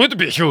 it would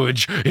be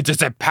huge. It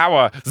is a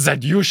power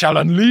that you shall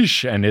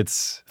unleash. And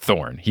it's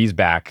Thorn. He's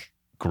back.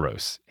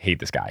 Gross. Hate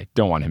this guy.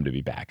 Don't want him to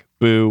be back.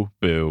 Boo,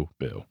 boo,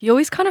 boo. He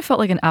always kind of felt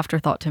like an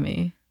afterthought to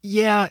me.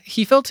 Yeah,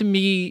 he felt to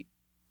me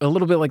a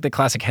little bit like the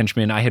classic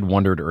henchman. I had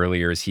wondered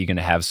earlier, is he going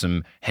to have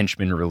some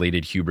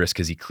henchman-related hubris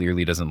because he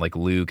clearly doesn't like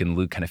Luke, and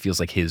Luke kind of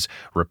feels like his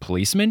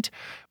replacement?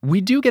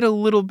 We do get a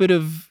little bit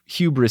of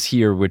hubris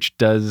here, which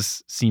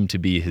does seem to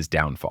be his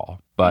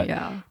downfall. But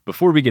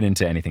before we get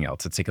into anything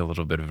else, let's take a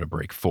little bit of a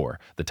break for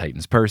the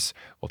Titans Purse.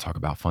 We'll talk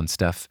about fun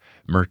stuff,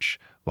 merch,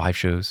 live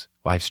shows,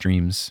 live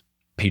streams,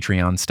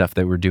 Patreon stuff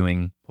that we're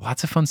doing.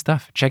 Lots of fun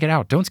stuff. Check it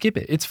out. Don't skip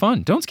it. It's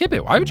fun. Don't skip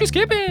it. Why would you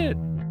skip it?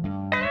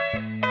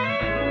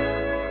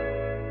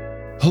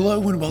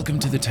 Hello and welcome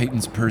to the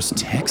Titans Purse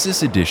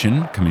Texas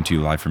edition, coming to you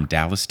live from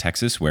Dallas,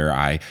 Texas, where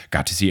I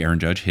got to see Aaron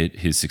Judge hit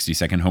his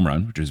 60-second home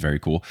run, which was very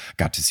cool.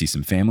 Got to see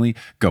some family,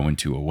 go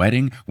into a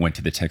wedding, went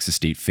to the Texas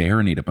State Fair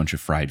and ate a bunch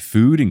of fried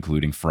food,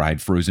 including fried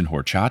frozen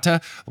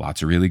horchata.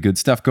 Lots of really good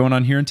stuff going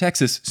on here in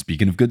Texas.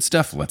 Speaking of good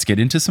stuff, let's get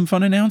into some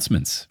fun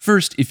announcements.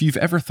 First, if you've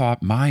ever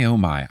thought, my oh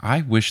my,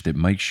 I wish that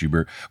Mike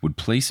Schubert would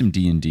play some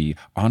D&D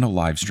on a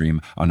live stream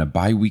on a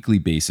bi-weekly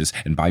basis,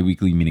 and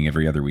bi-weekly meaning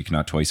every other week,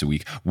 not twice a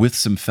week, with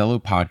some fellow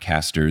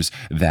podcasters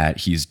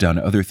that he's done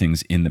other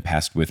things in the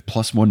past with,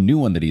 plus one new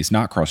one that he's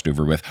not crossed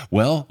over with,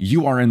 well,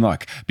 you are in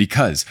luck,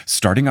 because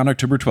starting on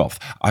October 12th,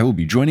 I will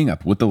be joining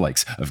up with the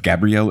likes of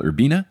Gabrielle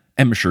Urbina,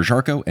 Emma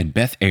Sherjarko, and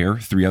Beth Eyre,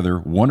 three other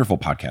wonderful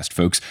podcast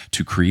folks,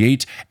 to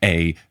create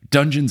a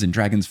Dungeons &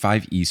 Dragons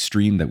 5e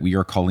stream that we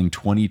are calling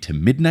 20 to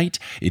Midnight.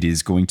 It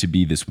is going to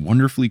be this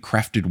wonderfully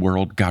crafted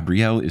world.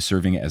 Gabrielle is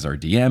serving as our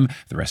DM.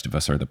 The rest of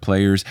us are the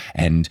players,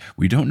 and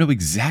we don't know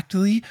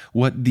exactly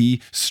what the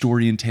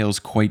story entails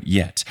quite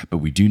yet, but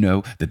we do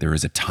know that there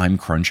is a time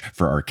crunch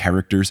for our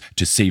characters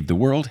to save the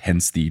world,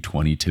 hence the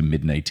 20 to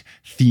Midnight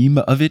theme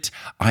of it.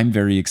 I'm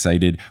very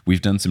excited.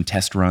 We've done some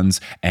test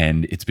runs,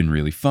 and it's been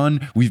really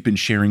fun. We've been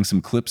sharing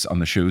some clips on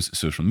the show's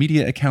social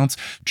media accounts,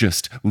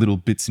 just little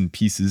bits and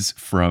pieces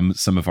from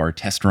some of our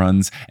test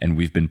runs, and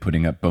we've been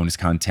putting up bonus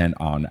content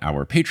on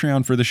our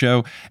Patreon for the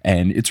show,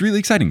 and it's really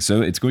exciting.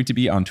 So it's going to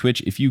be on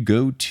Twitch. If you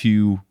go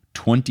to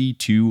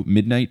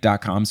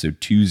 20tomidnight.com, so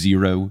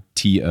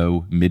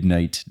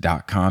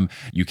 20tomidnight.com,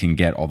 you can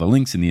get all the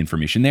links and the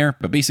information there.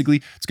 But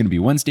basically, it's going to be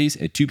Wednesdays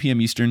at 2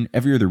 p.m. Eastern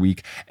every other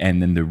week, and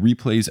then the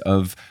replays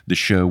of the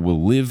show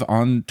will live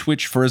on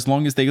Twitch for as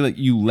long as they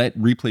let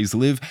replays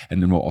live,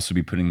 and then we'll also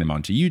be putting them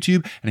onto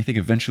YouTube, and I think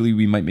eventually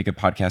we might make a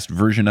podcast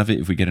version of it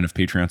if we get enough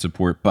Patreon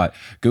support. But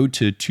go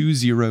to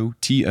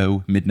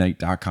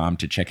 20tomidnight.com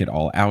to check it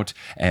all out,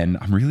 and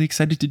I'm really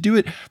excited to do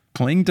it.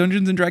 Playing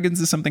Dungeons &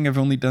 Dragons is something I've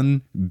only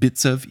done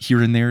bits of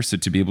here and there, so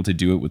to be able to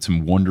do it with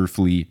some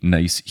wonderfully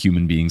nice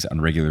human beings on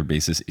a regular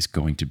basis is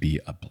going to be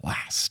a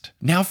blast.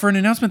 Now for an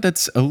announcement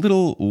that's a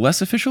little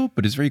less official,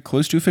 but is very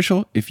close to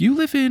official. If you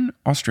live in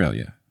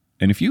Australia,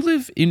 and if you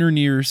live in or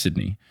near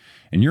Sydney,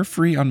 and you're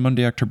free on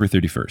Monday, October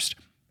 31st,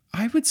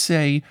 I would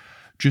say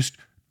just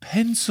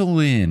pencil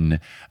in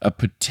a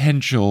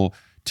potential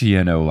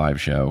TNO live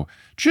show.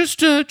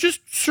 Just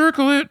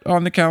circle it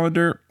on the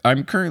calendar.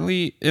 I'm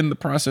currently in the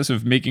process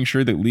of making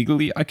sure that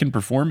legally I can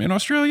perform in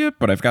Australia,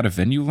 but I've got a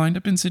venue lined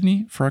up in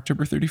Sydney for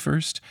October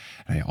 31st.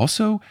 And I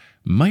also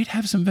might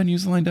have some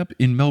venues lined up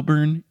in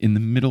Melbourne in the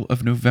middle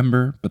of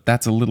November, but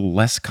that's a little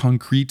less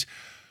concrete.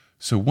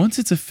 So once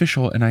it's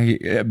official and I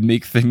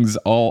make things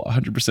all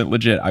 100%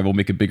 legit, I will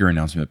make a bigger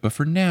announcement. But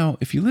for now,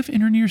 if you live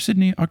in or near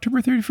Sydney,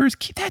 October 31st,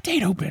 keep that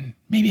date open.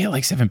 Maybe at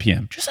like 7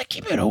 p.m. Just like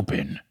keep it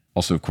open.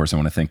 Also, of course, I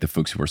want to thank the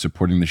folks who are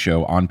supporting the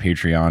show on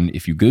Patreon.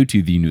 If you go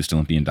to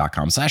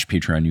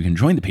thenewestolympian.com/Patreon, you can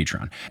join the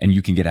Patreon and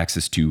you can get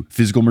access to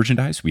physical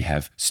merchandise. We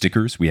have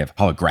stickers. We have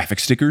holographic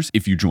stickers.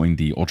 If you join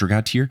the Ultra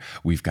God tier,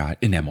 we've got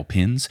enamel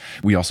pins.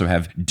 We also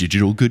have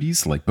digital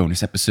goodies like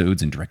bonus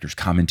episodes and director's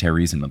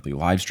commentaries and monthly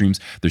live streams.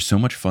 There's so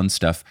much fun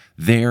stuff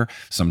there.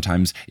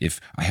 Sometimes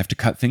if I have to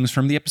cut things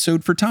from the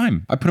episode for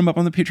time, I put them up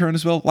on the Patreon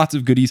as well. Lots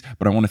of goodies,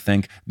 but I want to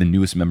thank the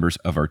newest members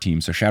of our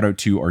team. So shout out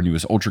to our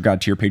newest Ultra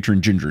God tier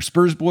patron, Ginger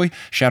Spursboy.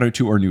 Shout out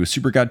to our newest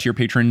Super God tier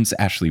patrons,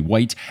 Ashley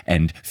White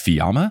and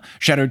Fiamma.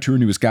 Shout out to our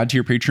newest God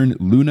tier patron,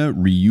 Luna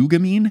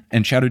Ryugamine.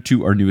 And shout out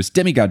to our newest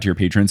Demigod tier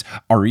patrons,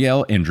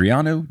 Ariel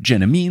Andriano,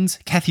 Jenna Means,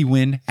 Kathy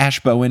Wynn, Ash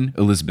Bowen,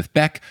 Elizabeth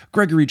Beck,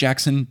 Gregory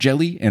Jackson,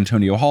 Jelly,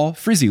 Antonio Hall,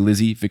 Frizzy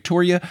Lizzie,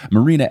 Victoria,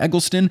 Marina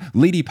Eggleston,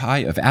 Lady Pie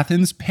of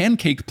Athens,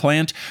 Pancake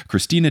Plant,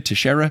 Christina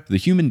Teixeira, The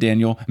Human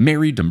Daniel,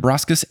 Mary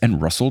Dombrowskis,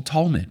 and Russell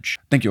Talmadge.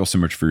 Thank you all so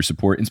much for your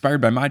support.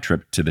 Inspired by my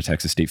trip to the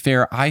Texas State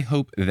Fair, I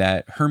hope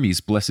that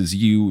Hermes blesses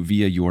you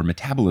via your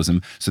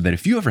metabolism so that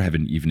if you ever have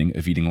an evening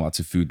of eating lots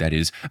of food that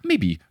is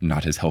maybe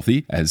not as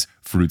healthy as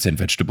fruits and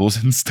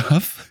vegetables and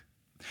stuff,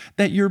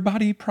 that your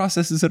body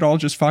processes it all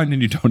just fine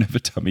and you don't have a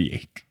tummy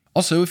ache.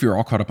 Also, if you're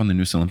all caught up on the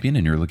News Olympian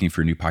and you're looking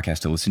for a new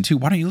podcast to listen to,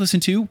 why don't you listen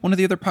to one of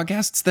the other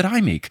podcasts that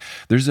I make?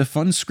 There's a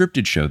fun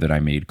scripted show that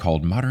I made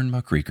called Modern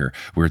Muckraker,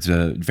 where it's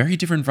a very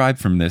different vibe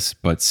from this,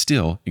 but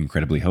still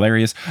incredibly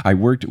hilarious. I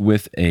worked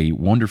with a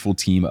wonderful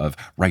team of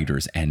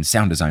writers and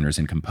sound designers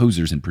and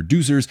composers and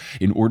producers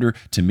in order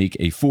to make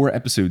a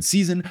 4-episode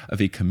season of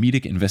a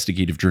comedic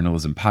investigative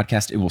journalism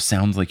podcast. It will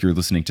sound like you're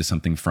listening to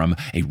something from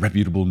a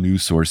reputable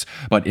news source,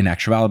 but in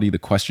actuality, the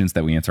questions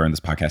that we answer on this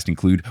podcast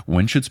include,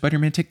 when should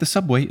Spider-Man take the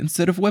subway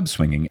instead of web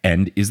swinging?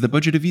 And is the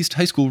budget of East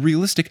High School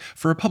realistic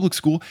for a public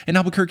school in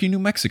Albuquerque, New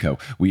Mexico?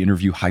 We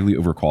interview highly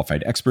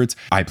overqualified experts.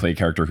 I play a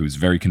character who's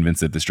very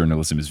convinced that this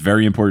journalism is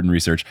very important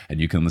research, and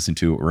you can listen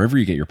to it wherever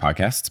you get your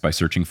podcasts by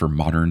searching for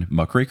Modern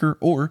Muckraker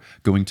or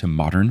going to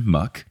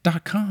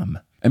modernmuck.com.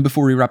 And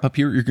before we wrap up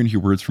here, you're going to hear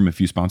words from a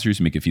few sponsors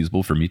who make it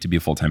feasible for me to be a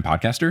full-time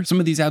podcaster.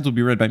 Some of these ads will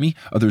be read by me,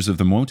 others of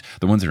them won't.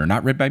 The ones that are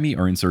not read by me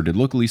are inserted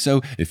locally.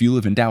 So if you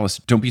live in Dallas,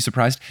 don't be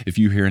surprised if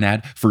you hear an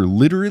ad for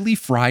literally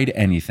fried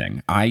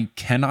anything. I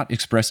cannot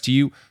express to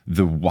you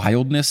the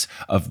wildness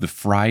of the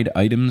fried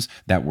items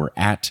that were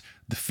at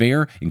the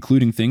fair,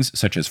 including things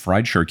such as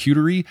fried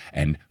charcuterie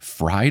and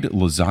fried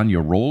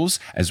lasagna rolls,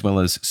 as well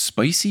as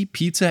spicy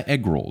pizza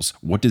egg rolls.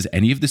 What does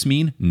any of this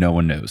mean? No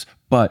one knows.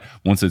 But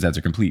once those ads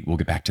are complete, we'll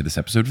get back to this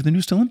episode of The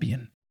Newest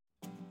Olympian.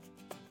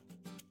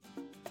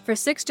 For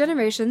 6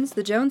 generations,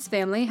 the Jones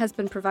family has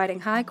been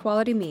providing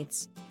high-quality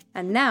meats.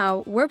 And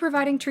now, we're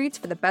providing treats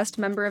for the best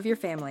member of your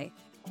family,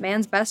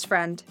 man's best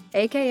friend,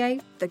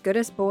 aka the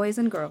goodest boys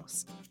and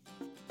girls.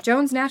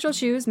 Jones Natural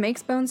Chews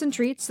makes bones and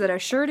treats that are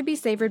sure to be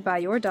savored by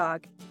your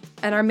dog,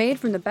 and are made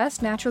from the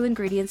best natural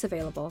ingredients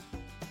available.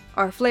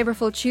 Our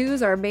flavorful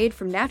chews are made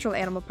from natural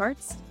animal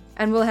parts,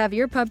 and will have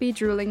your puppy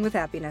drooling with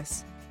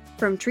happiness.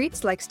 From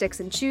treats like sticks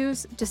and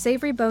chews to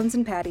savory bones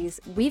and patties,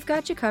 we've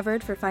got you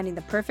covered for finding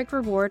the perfect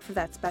reward for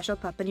that special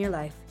pup in your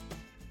life.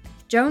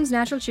 Jones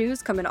Natural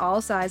Chews come in all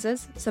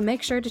sizes, so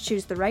make sure to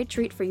choose the right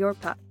treat for your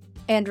pup.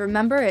 And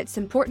remember, it's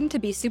important to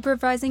be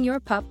supervising your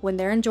pup when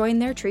they're enjoying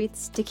their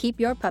treats to keep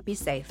your puppy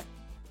safe.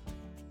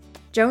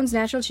 Jones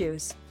Natural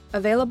Chews,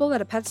 available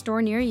at a pet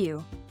store near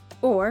you.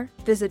 Or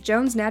visit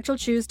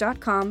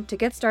jonesnaturalchews.com to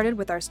get started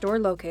with our store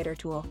locator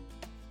tool.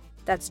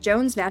 That's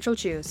Jones Natural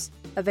Chews,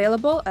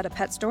 available at a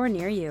pet store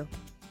near you.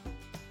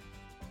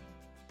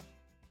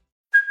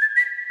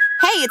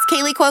 Hey, it's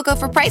Kaylee Cuoco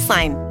for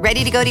Priceline.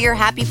 Ready to go to your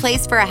happy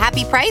place for a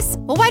happy price?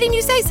 Well, why didn't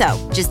you say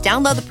so? Just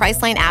download the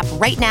Priceline app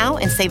right now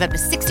and save up to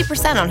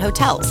 60% on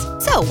hotels.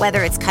 So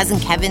whether it's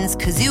Cousin Kevin's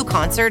Kazoo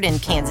Concert in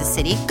Kansas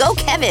City, go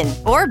Kevin,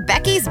 or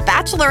Becky's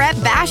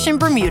Bachelorette Bash in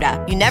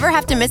Bermuda, you never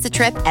have to miss a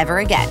trip ever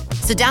again.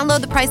 So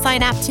download the Priceline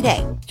app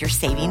today. Your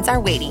savings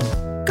are waiting.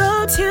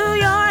 Go to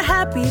your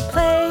happy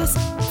place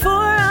for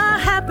a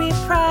happy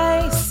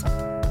price.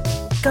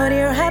 Go to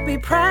your happy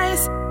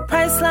price,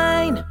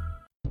 Priceline.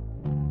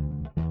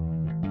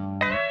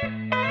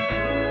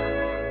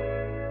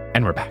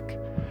 And we're back.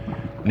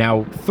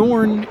 Now,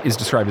 Thorn is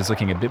described as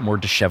looking a bit more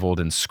disheveled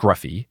and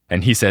scruffy,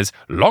 and he says,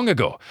 "Long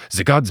ago,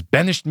 the gods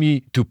banished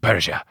me to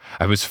Persia.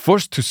 I was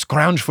forced to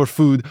scrounge for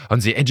food on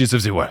the edges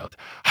of the world,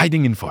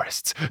 hiding in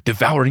forests,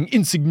 devouring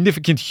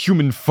insignificant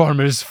human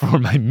farmers for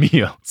my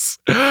meals.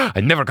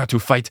 I never got to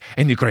fight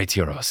any great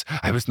heroes.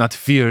 I was not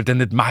feared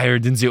and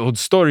admired in the old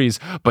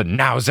stories, but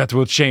now that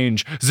will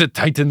change. The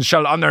Titans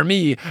shall honor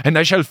me, and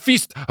I shall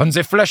feast on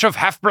the flesh of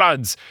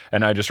half-bloods."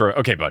 And I just wrote,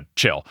 okay, bud,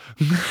 chill.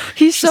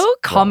 He's so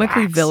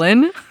comically relax.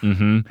 villain.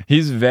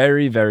 He's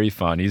very, very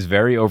fun. He's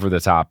very over the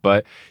top,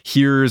 but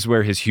here's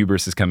where his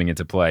hubris is coming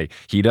into play.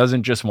 He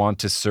doesn't just want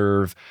to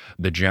serve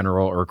the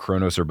general or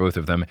Kronos or both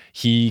of them.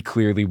 He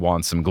clearly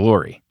wants some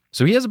glory.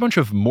 So he has a bunch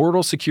of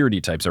mortal security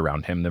types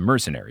around him, the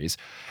mercenaries.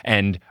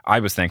 And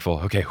I was thankful,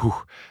 okay,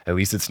 at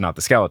least it's not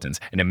the skeletons.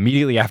 And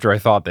immediately after I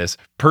thought this,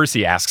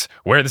 Percy asks,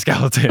 "Where are the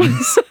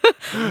skeletons?"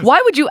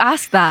 Why would you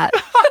ask that?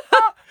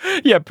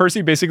 Yeah,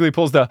 Percy basically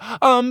pulls the,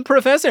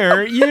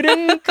 "Professor, you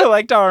didn't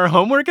collect our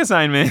homework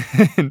assignment."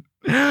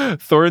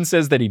 Thorn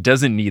says that he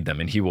doesn't need them,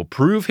 and he will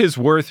prove his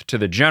worth to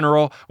the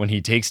general when he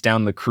takes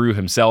down the crew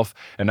himself.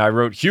 And I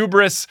wrote,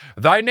 "Hubris,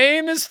 thy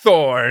name is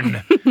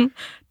Thorn."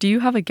 Do you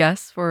have a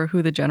guess for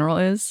who the general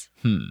is?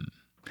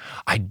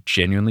 I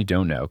genuinely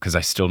don't know, because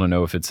I still don't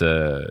know if it's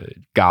a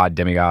god,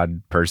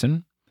 demigod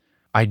person.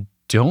 I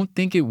don't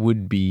think it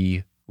would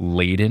be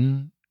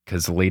Ladin,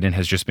 because Ladin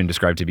has just been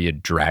described to be a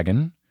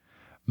dragon.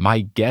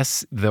 My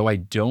guess, though I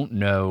don't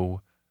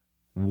know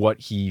what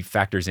he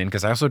factors in,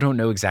 because I also don't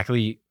know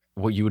exactly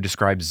what you would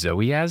describe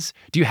Zoe as.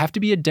 Do you have to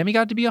be a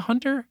demigod to be a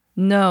hunter?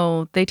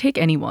 No, they take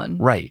anyone.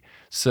 Right.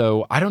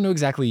 So I don't know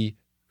exactly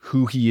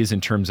who he is in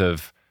terms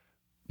of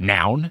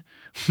noun,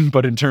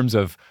 but in terms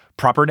of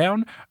proper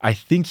noun, I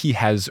think he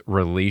has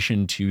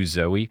relation to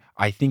Zoe.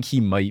 I think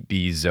he might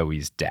be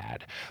Zoe's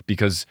dad,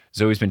 because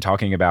Zoe's been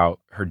talking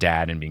about her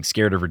dad and being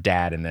scared of her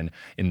dad. And then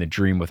in the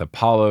dream with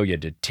Apollo, you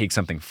had to take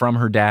something from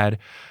her dad.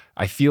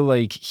 I feel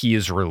like he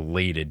is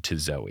related to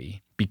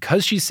Zoe.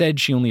 Because she said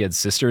she only had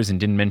sisters and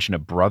didn't mention a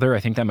brother, I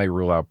think that might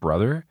rule out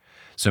brother.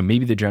 So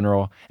maybe the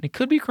general, and it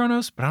could be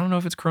Kronos, but I don't know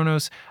if it's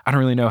Kronos. I don't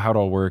really know how it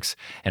all works.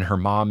 And her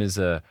mom is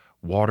a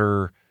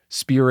water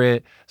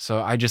spirit.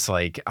 So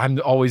I'm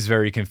always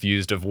very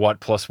confused of what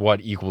plus what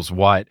equals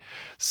what.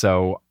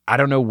 So I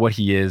don't know what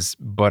he is,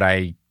 but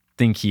I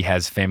think he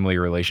has family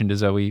relation to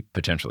Zoe,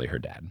 potentially her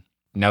dad.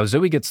 Now,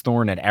 Zoe gets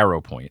Thorn at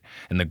arrow point,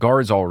 and the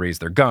guards all raise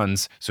their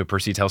guns, so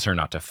Percy tells her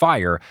not to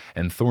fire,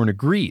 and Thorn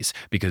agrees,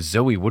 because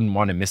Zoe wouldn't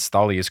want to miss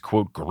Thalia's,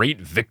 quote, great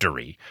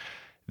victory.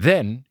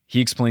 Then he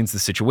explains the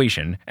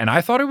situation, and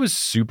I thought it was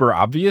super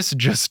obvious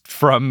just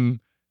from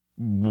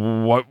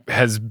what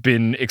has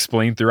been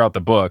explained throughout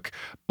the book.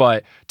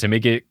 But to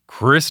make it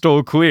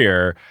crystal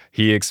clear,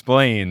 he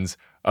explains,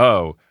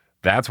 oh,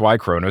 that's why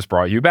Kronos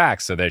brought you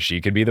back, so that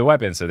she could be the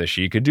weapon, so that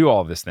she could do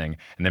all this thing.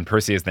 And then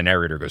Percy, as the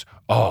narrator, goes,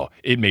 oh,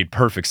 it made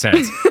perfect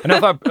sense. And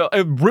I thought,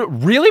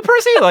 really,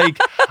 Percy? Like,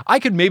 I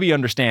could maybe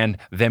understand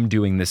them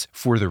doing this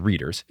for the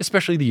readers,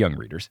 especially the young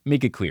readers.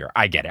 Make it clear.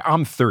 I get it.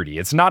 I'm 30.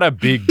 It's not a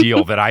big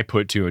deal that I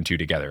put 2 and 2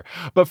 together.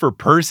 But for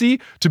Percy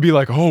to be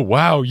like, oh,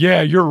 wow,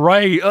 yeah, you're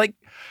right. Like,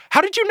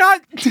 how did you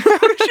not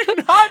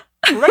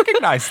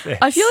recognize this?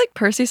 I feel like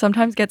Percy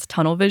sometimes gets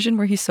tunnel vision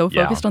where he's so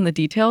focused on the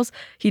details,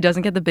 he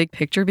doesn't get the big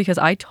picture, because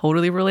I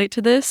totally relate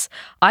to this.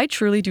 I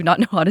truly do not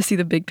know how to see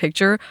the big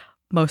picture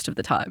most of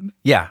the time.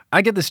 Yeah,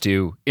 I get this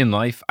too in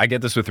life. I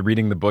get this with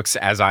reading the books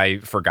as I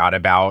forgot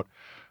about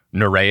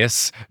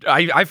Nereus.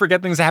 I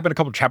forget things that happened a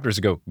couple chapters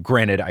ago.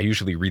 Granted, I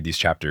usually read these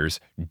chapters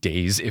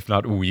days, if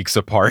not weeks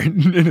apart,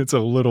 and it's a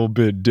little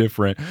bit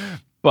different.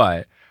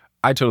 But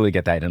I totally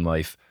get that in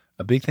life.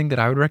 A big thing that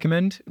I would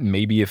recommend,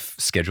 maybe if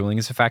scheduling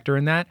is a factor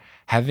in that,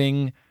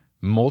 having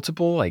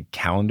multiple like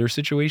calendar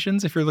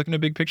situations, if you're looking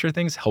at big picture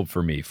things, help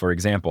for me. For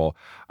example,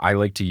 I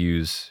like to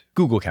use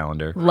Google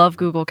Calendar. Love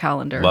Google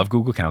Calendar. Love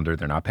Google Calendar.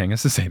 They're not paying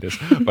us to say this,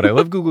 but I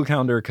love Google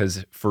Calendar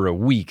because for a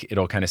week,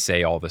 it'll kind of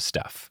say all the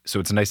stuff. So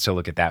it's nice to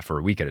look at that for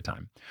a week at a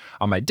time.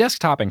 On my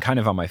desktop and kind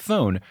of on my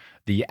phone,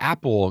 the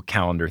Apple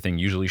Calendar thing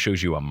usually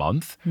shows you a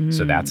month.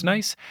 So that's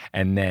nice.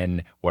 And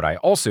then what I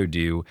also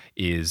do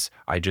is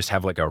I just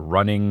have like a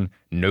running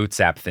notes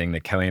app thing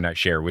that Kelly and I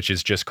share, which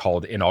is just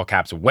called, in all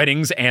caps,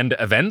 weddings and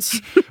events.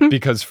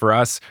 Because for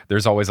us,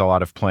 there's always a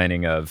lot of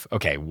planning of,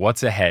 okay,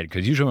 what's ahead?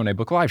 Because usually when I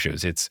book live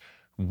shows, it's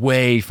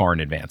way far in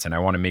advance. And I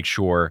want to make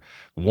sure,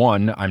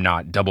 one, I'm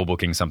not double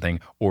booking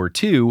something, or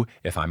two,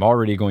 if I'm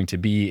already going to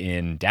be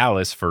in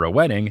Dallas for a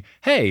wedding,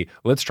 hey,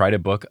 let's try to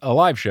book a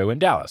live show in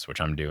Dallas,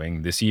 which I'm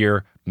doing this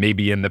year,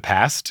 maybe in the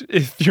past,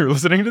 if you're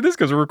listening to this,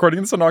 because we're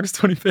recording this on August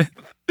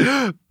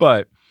 25th.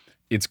 But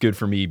it's good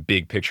for me,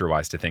 big picture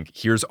wise, to think,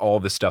 here's all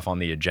the stuff on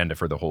the agenda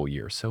for the whole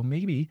year. So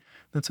maybe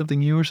that's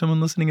something you or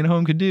someone listening at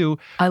home could do.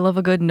 I love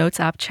a good notes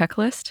app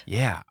checklist.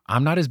 Yeah,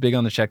 I'm not as big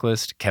on the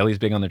checklist. Kelly's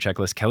big on the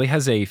checklist. Kelly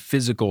has a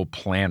physical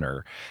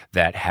planner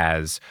that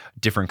has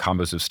different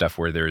combos of stuff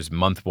where there's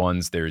month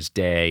ones, there's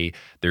day,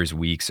 there's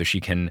week. So she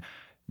can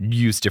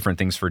use different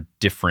things for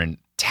different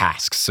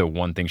tasks. So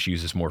one thing she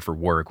uses more for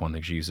work, one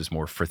thing she uses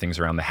more for things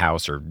around the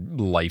house or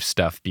life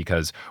stuff,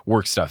 because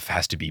work stuff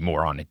has to be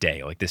more on a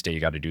day. Like this day you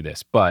got to do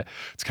this. But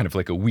it's kind of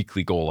like a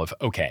weekly goal of,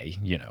 okay,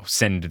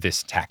 send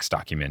this tax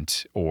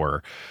document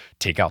or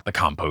take out the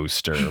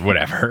compost or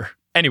whatever.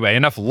 Anyway,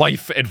 enough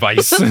life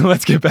advice.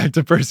 Let's get back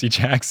to Percy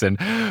Jackson.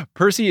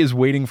 Percy is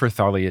waiting for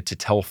Thalia to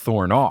tell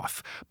Thorn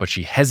off, but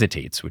she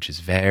hesitates, which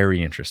is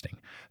very interesting.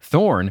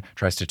 Thorn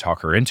tries to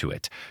talk her into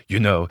it.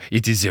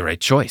 It is the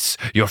right choice.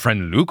 Your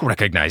friend Luke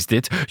recognized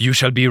it. You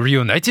shall be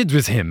reunited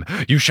with him.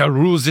 You shall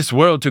rule this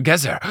world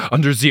together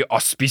under the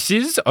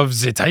auspices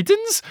of the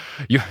Titans.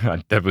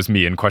 That was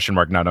me in question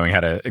mark, not knowing how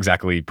to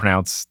exactly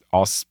pronounce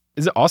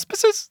Is it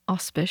auspices?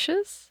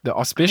 Auspicious? The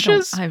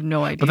auspicious? I have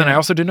no idea. But then I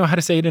also didn't know how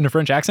to say it in a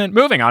French accent.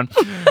 Moving on.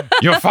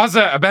 Your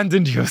father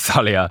abandoned you,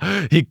 Thalia.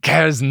 He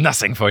cares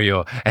nothing for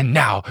you. And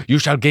now you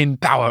shall gain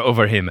power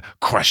over him.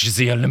 Crush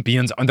the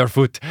Olympians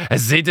underfoot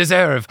as they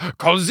deserve.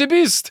 Call the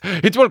beast.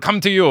 It will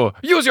come to you.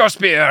 Use your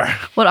spear.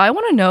 What I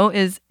want to know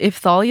is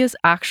if Thalia's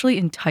actually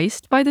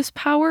enticed by this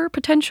power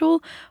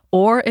potential,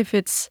 or if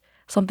it's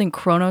something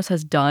Kronos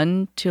has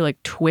done to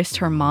like twist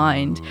her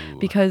mind.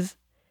 Because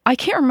I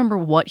can't remember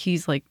what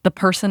he's like the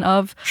person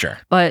of. Sure.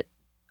 But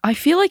I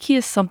feel like he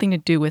has something to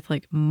do with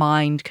like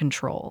mind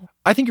control.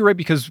 I think you're right,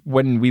 because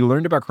when we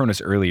learned about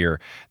Kronos earlier,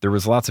 there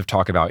was lots of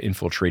talk about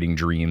infiltrating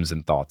dreams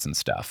and thoughts and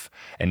stuff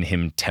and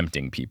him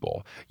tempting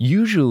people.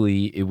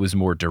 Usually it was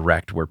more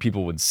direct, where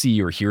people would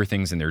see or hear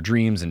things in their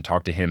dreams and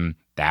talk to him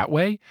that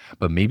way.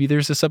 But maybe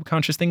there's a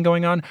subconscious thing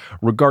going on.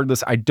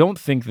 Regardless, I don't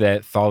think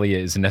that Thalia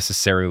is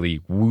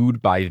necessarily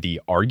wooed by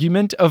the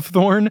argument of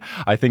Thorn.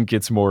 I think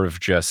it's more of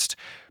just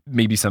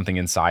maybe something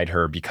inside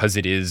her, because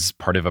it is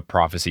part of a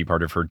prophecy,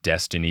 part of her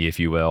destiny, if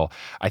you will.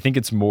 I think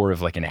it's more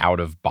of like an out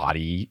of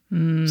body /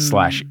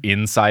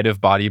 inside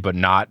of body, but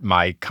not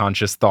my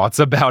conscious thoughts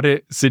about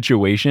it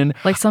situation.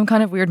 Like some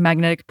kind of weird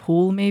magnetic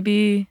pull,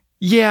 maybe?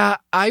 Yeah,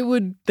 I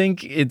would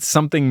think it's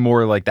something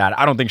more like that.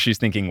 I don't think she's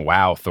thinking,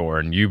 wow,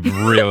 Thorn, you've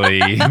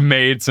really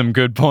made some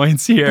good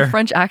points here. The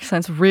French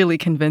accent's really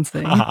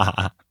convincing.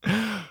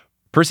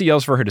 Percy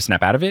yells for her to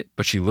snap out of it,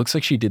 but she looks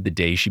like she did the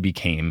day she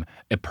became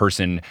a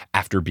person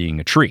after being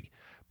a tree.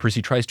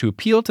 Percy tries to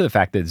appeal to the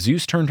fact that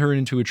Zeus turned her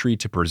into a tree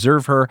to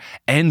preserve her,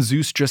 and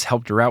Zeus just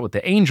helped her out with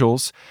the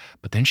angels,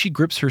 but then she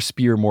grips her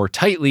spear more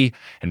tightly,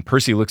 and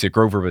Percy looks at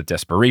Grover with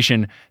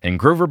desperation, and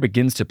Grover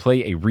begins to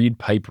play a reed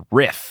pipe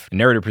riff.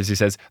 Narrator Percy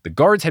says, the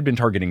guards had been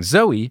targeting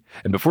Zoe,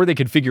 and before they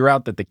could figure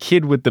out that the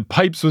kid with the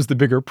pipes was the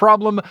bigger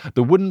problem,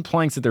 the wooden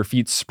planks at their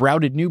feet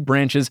sprouted new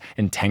branches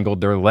and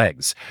tangled their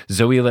legs.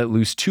 Zoe let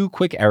loose 2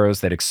 quick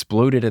arrows that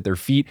exploded at their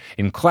feet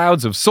in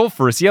clouds of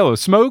sulfurous yellow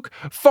smoke.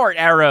 Fart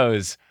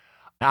arrows!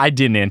 I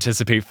didn't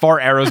anticipate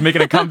fart arrows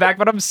making a comeback,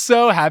 but I'm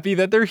so happy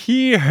that they're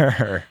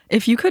here.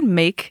 If you could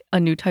make a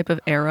new type of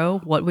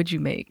arrow, what would you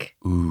make?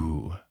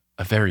 Ooh,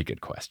 a very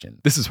good question.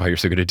 This is why you're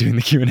so good at doing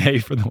the Q&A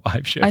for the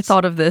live shows. I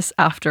thought of this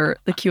after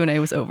the Q&A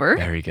was over.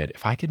 Very good.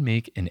 If I could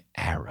make an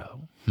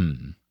arrow,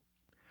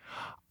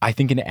 I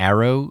think an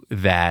arrow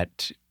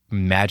that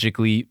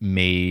magically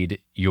made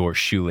your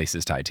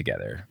shoelaces tied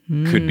together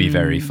could be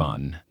very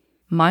fun.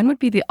 Mine would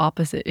be the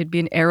opposite. It'd be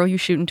an arrow you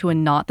shoot into a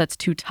knot that's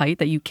too tight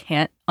that you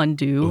can't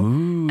undo,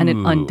 and it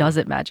undoes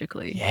it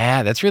magically.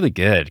 Yeah, that's really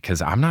good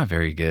because I'm not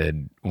very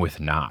good with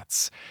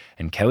knots.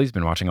 And Kelly's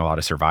been watching a lot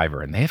of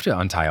Survivor, and they have to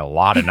untie a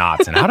lot of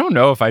knots. And I don't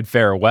know if I'd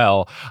fare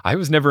well. I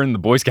was never in the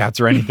Boy Scouts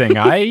or anything.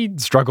 I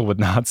struggle with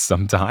knots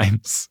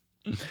sometimes.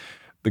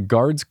 The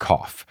guards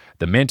cough.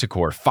 The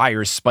Manticore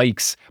fires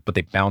spikes, but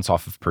they bounce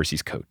off of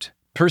Percy's coat.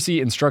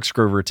 Percy instructs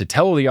Grover to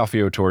tell the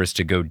Ophiotaurus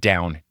to go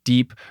down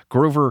deep.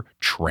 Grover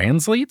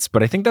translates,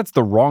 but I think that's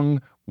the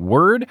wrong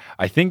word.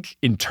 I think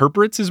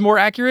interprets is more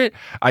accurate.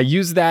 I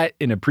used that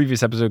in a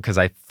previous episode because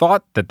I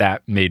thought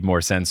that made more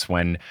sense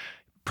when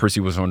Percy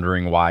was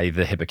wondering why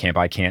the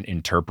hippocampi can't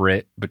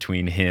interpret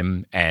between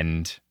him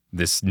and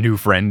this new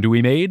friend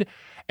we made.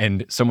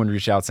 And someone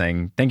reached out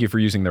saying, thank you for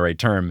using the right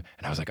term.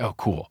 And I was like, oh,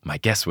 cool. My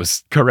guess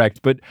was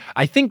correct. But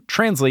I think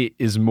translate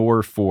is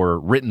more for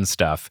written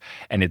stuff,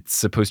 and it's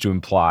supposed to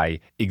imply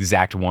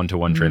exact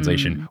one-to-one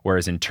translation.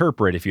 Whereas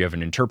interpret, if you have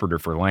an interpreter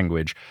for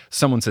language,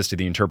 someone says to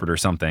the interpreter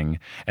something,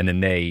 and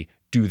then they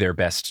do their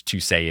best to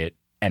say it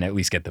and at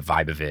least get the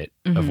vibe of it,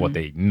 of what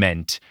they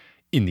meant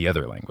in the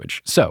other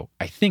language. So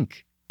I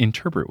think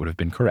interpret would have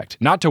been correct.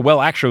 Not to,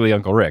 well, actually,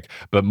 Uncle Rick,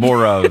 but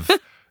more of...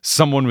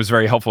 Someone was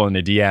very helpful in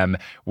a DM,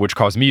 which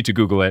caused me to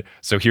Google it.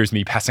 So here's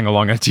me passing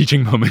along a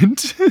teaching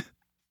moment.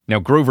 Now,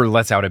 Grover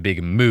lets out a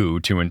big moo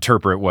to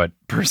interpret what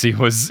Percy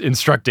was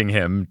instructing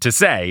him to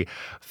say.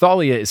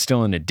 Thalia is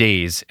still in a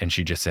daze, and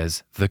she just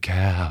says, the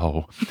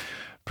cow.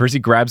 Percy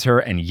grabs her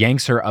and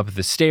yanks her up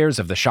the stairs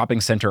of the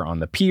shopping center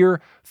on the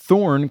pier.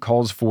 Thorn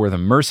calls for the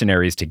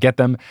mercenaries to get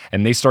them,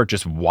 and they start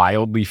just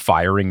wildly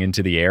firing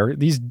into the air.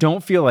 These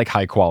don't feel like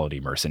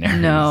high-quality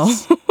mercenaries. No.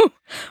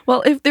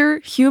 Well, if they're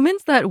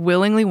humans that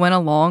willingly went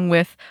along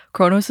with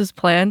Kronos'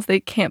 plans, they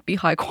can't be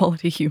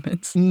high-quality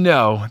humans.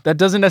 No, that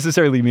doesn't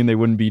necessarily mean they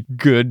wouldn't be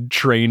good,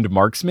 trained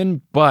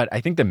marksmen, but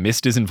I think the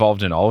mist is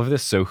involved in all of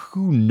this, so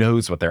who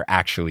knows what they're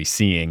actually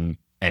seeing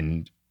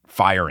and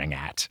firing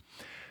at.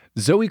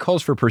 Zoe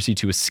calls for Percy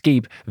to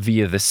escape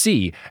via the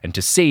sea and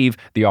to save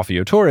the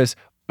Ophiotaurus,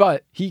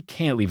 but he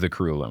can't leave the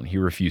crew alone. He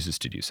refuses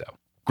to do so.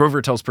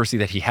 Grover tells Percy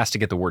that he has to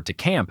get the word to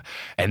camp,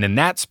 and then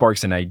that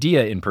sparks an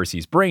idea in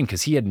Percy's brain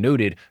because he had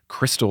noted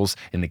crystals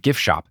in the gift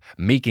shop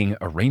making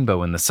a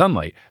rainbow in the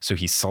sunlight. So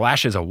he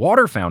slashes a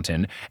water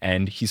fountain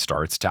and he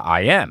starts to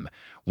IM.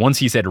 Once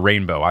he said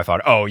rainbow, I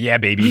thought, oh yeah,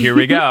 baby, here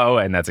we go.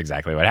 And that's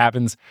exactly what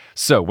happens.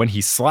 So when he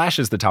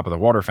slashes the top of the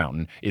water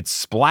fountain, it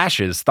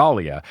splashes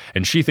Thalia,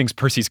 and she thinks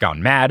Percy's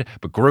gone mad,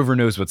 but Grover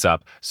knows what's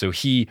up. So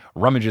he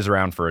rummages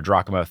around for a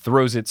drachma,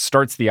 throws it,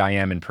 starts the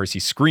IM, and Percy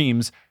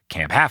screams,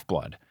 Camp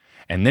Half-Blood.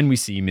 And then we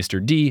see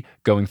Mr. D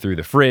going through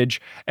the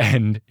fridge,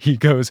 and he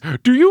goes,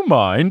 do you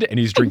mind? And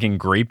he's drinking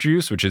grape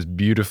juice, which is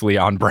beautifully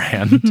on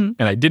brand.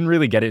 And I didn't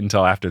really get it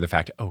until after the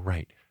fact. Oh,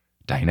 right.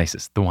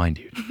 Dionysus, the wine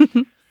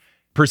dude.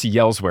 Percy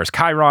yells, where's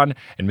Chiron?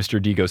 And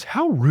Mr. D goes,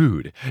 how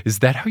rude. Is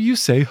that how you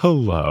say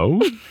hello?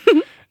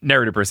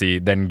 Narrator Percy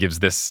then gives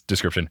this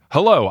description.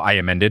 Hello, I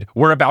amended.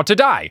 We're about to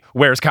die.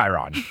 Where's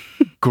Chiron?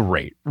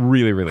 Great.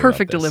 Really, really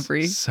perfect love this.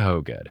 Delivery.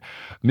 So good.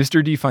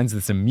 Mr. D finds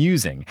this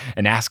amusing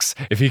and asks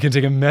if he can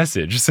take a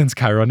message since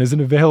Chiron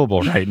isn't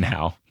available right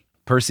now.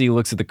 Percy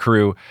looks at the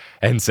crew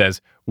and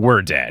says,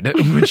 we're dead,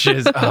 which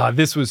is,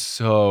 this was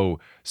so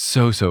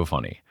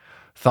funny.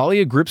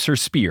 Thalia grips her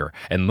spear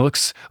and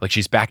looks like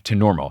she's back to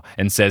normal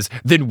and says,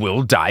 then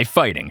we'll die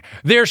fighting.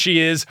 There she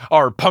is,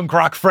 our punk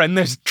rock friend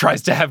that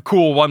tries to have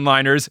cool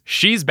one-liners.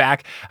 She's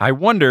back. I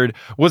wondered,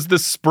 was the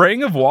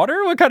spraying of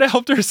water what kind of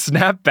helped her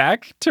snap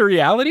back to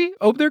reality?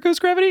 Oh, there goes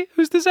gravity.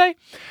 Who's to say?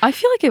 I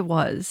feel like it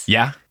was.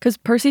 Yeah? Because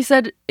Percy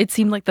said it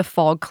seemed like the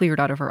fog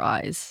cleared out of her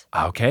eyes.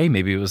 Okay,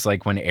 maybe it was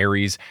like when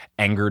Ares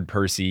angered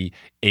Percy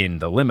in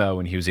the limo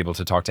and he was able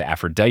to talk to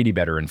Aphrodite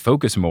better and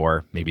focus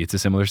more. Maybe it's a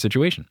similar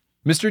situation.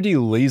 Mr. D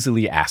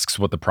lazily asks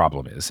what the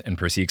problem is, and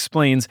Percy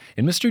explains,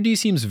 and Mr. D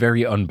seems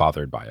very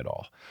unbothered by it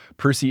all.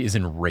 Percy is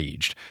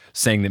enraged,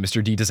 saying that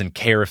Mr. D doesn't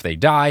care if they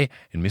die,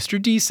 and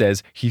Mr. D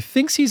says he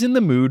thinks he's in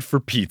the mood for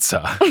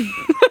pizza.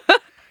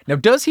 Now,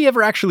 does he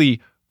ever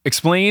actually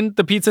explain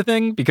the pizza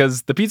thing?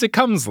 Because the pizza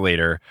comes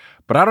later,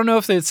 but I don't know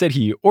if they said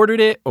he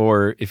ordered it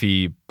or if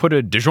he put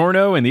a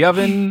DiGiorno in the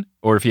oven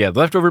or if he had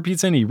leftover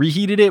pizza and he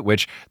reheated it,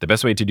 which the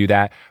best way to do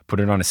that, put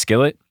it on a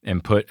skillet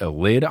and put a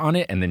lid on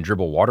it and then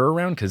dribble water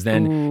around because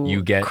then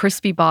you get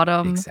crispy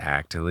bottom.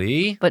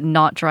 Exactly. But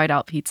not dried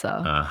out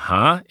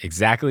pizza.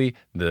 Exactly.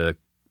 The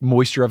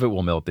moisture of it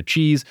will melt the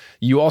cheese.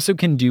 You also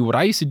can do what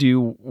I used to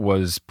do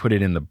was put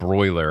it in the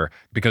broiler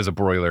because a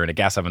broiler and a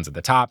gas oven's at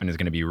the top and is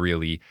going to be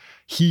really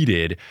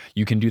heated.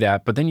 You can do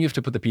that, but then you have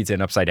to put the pizza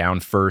in upside down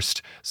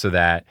first so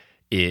that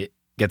it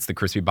gets the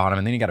crispy bottom,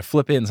 and then you got to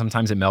flip it, and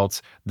sometimes it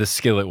melts. The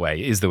skillet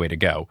way is the way to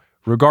go.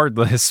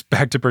 Regardless,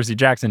 back to Percy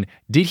Jackson.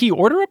 Did he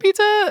order a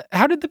pizza?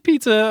 How did the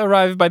pizza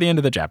arrive by the end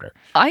of the chapter?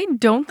 I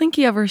don't think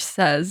he ever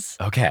says.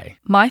 Okay.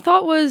 My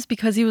thought was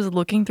because he was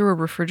looking through a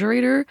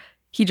refrigerator,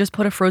 he just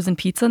put a frozen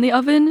pizza in the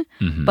oven,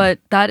 but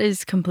that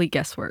is complete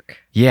guesswork.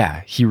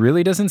 Yeah, he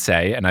really doesn't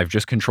say, and I've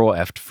just Control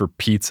F'd for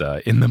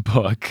pizza in the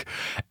book,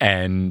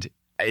 and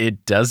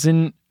it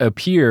doesn't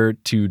appear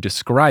to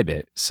describe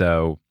it.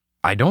 So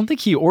I don't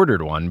think he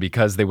ordered one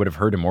because they would have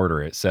heard him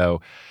order it.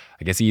 So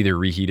I guess he either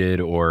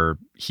reheated or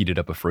heated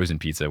up a frozen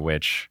pizza,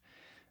 which,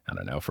 I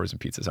don't know, frozen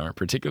pizzas aren't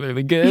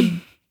particularly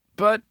good,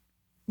 but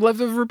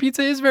leftover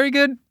pizza is very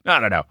good. I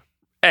don't know.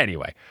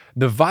 Anyway,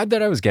 the vibe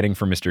that I was getting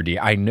from Mr. D,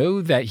 I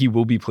know that he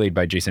will be played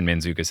by Jason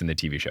Mantzoukas in the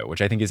TV show,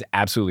 which I think is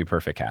absolutely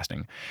perfect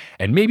casting.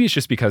 And maybe it's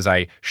just because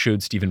I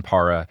showed Stephen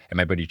Parra and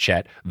my buddy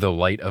Chet the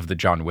light of the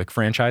John Wick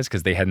franchise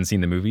because they hadn't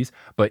seen the movies.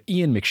 But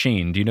Ian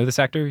McShane, do you know this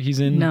actor? He's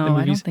in the movies? No,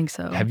 I don't think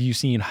so. Have you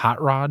seen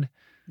Hot Rod?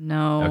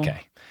 No.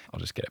 Okay, I'll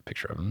just get a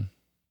picture of him.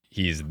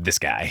 He's this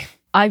guy.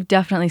 I've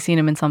definitely seen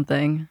him in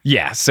something.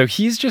 Yeah, so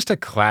he's just a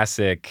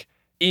classic.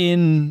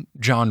 In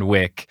John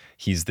Wick,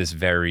 he's this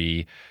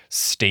very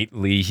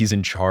stately, he's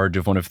in charge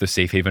of one of the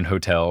safe haven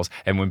hotels.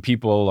 And when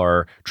people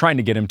are trying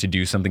to get him to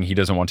do something he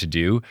doesn't want to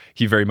do,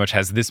 he very much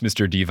has this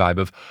Mr. D vibe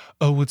of,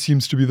 oh, what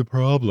seems to be the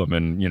problem?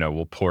 And,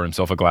 will pour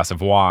himself a glass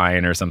of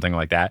wine or something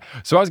like that.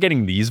 So I was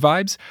getting these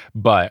vibes,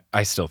 but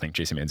I still think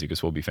Jason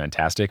Mantzoukas will be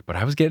fantastic. But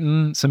I was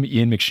getting some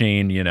Ian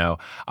McShane,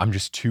 I'm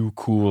just too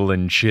cool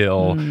and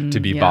chill to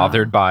be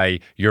bothered by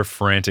your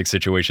frantic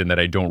situation that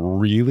I don't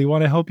really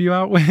want to help you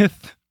out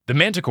with. The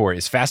Manticore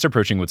is fast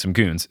approaching with some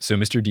goons, so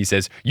Mr. D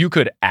says, you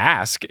could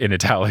ask, in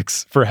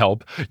italics, for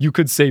help. You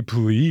could say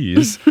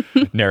please.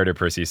 Narrator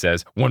Percy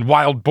says, when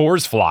wild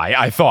boars fly,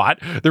 I thought,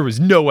 there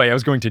was no way I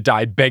was going to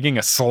die begging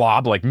a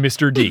slob like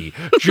Mr. D,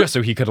 just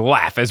so he could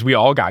laugh as we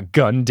all got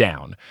gunned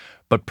down.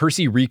 But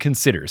Percy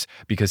reconsiders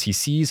because he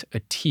sees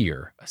a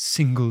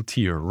single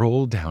tear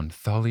roll down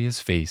Thalia's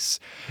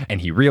face.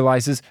 And he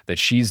realizes that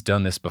she's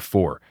done this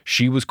before.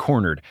 She was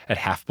cornered at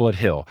Half-Blood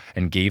Hill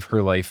and gave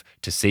her life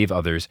to save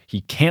others. He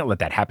can't let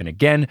that happen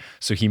again,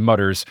 so he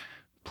mutters,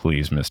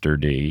 please, Mr.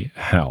 D,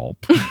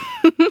 help.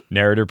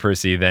 Narrator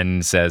Percy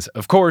then says,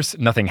 of course,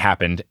 nothing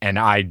happened. And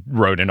I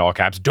wrote in all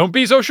caps, don't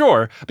be so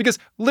sure. Because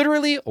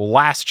literally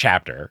last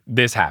chapter,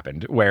 this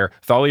happened where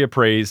Thalia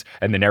prays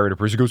and the narrator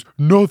Percy goes,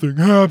 nothing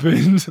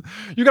happened.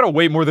 You got to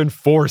wait more than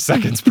 4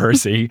 seconds,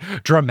 Percy.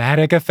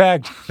 Dramatic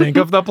effect. Think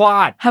of the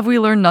plot. Have we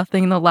learned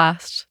nothing in the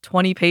last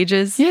 20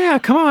 pages? Yeah,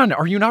 come on.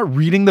 Are you not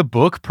reading the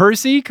book,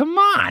 Percy? Come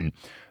on.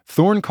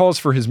 Thorn calls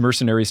for his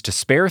mercenaries to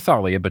spare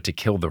Thalia, but to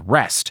kill the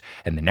rest.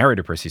 And the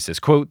narrator Percy says,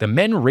 quote, the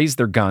men raised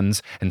their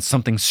guns and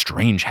something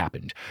strange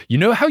happened. You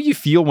know how you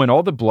feel when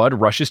all the blood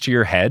rushes to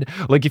your head?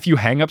 Like if you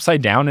hang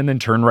upside down and then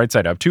turn right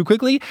side up too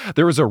quickly?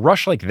 There was a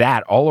rush like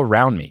that all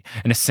around me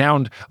and a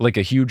sound like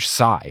a huge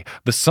sigh.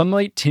 The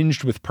sunlight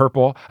tinged with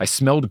purple. I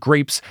smelled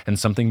grapes and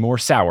something more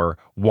sour,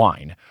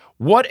 wine.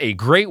 What a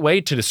great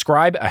way to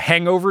describe a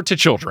hangover to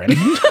children.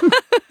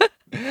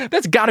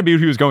 That's got to be what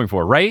he was going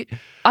for, right?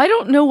 I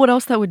don't know what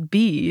else that would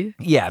be.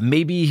 Yeah,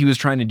 maybe he was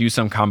trying to do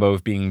some combo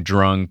of being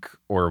drunk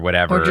or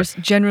whatever. Or just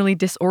generally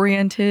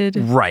disoriented.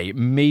 Right,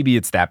 maybe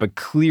it's that. But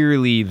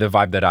clearly the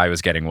vibe that I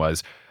was getting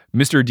was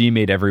Mr. D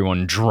made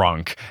everyone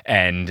drunk.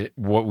 And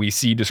what we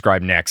see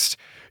described next,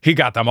 he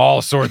got them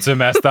all sorts of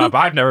messed up.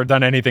 I've never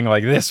done anything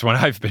like this when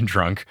I've been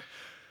drunk.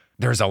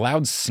 There's a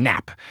loud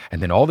snap,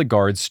 and then all the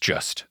guards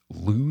just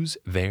lose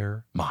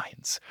their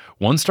minds.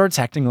 One starts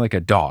acting like a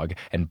dog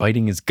and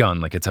biting his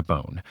gun like it's a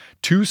bone.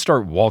 2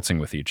 start waltzing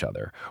with each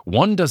other.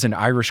 1 does an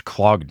Irish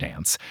clog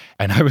dance.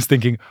 And I was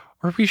thinking,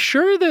 are we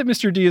sure that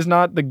Mr. D is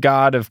not the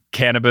god of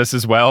cannabis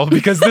as well?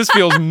 Because this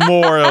feels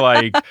more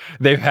like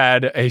they've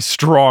had a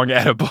strong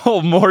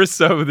edible, more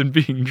so than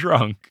being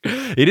drunk.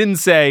 It didn't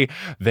say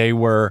they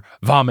were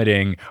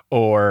vomiting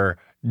or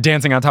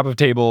dancing on top of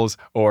tables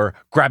or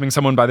grabbing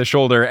someone by the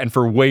shoulder and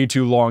for way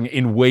too long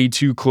in way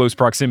too close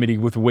proximity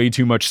with way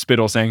too much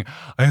spittle saying,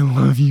 I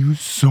love you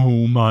so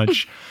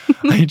much.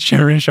 I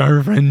cherish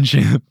our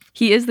friendship.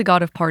 He is the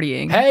god of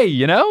partying. Hey,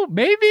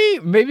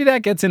 maybe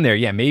that gets in there.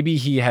 Yeah, maybe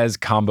he has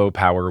combo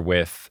power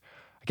with,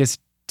 I guess,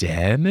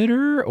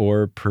 Demeter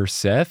or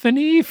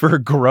Persephone for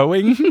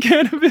growing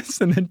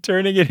cannabis and then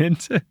turning it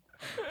into...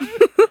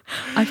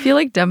 I feel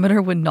like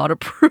Demeter would not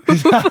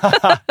approve.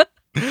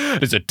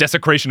 There's a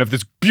desecration of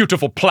this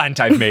beautiful plant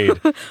I've made.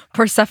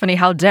 Persephone,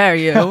 how dare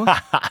you?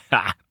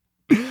 I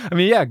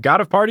mean, yeah, god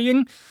of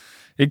partying.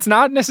 It's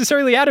not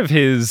necessarily out of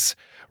his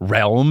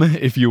realm,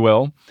 if you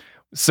will.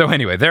 So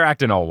anyway, they're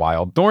acting all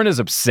wild. Thorn is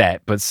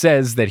upset, but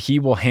says that he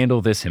will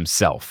handle this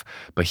himself.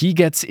 But he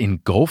gets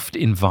engulfed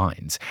in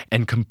vines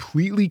and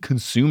completely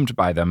consumed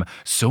by them,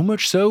 so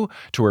much so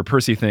to where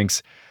Percy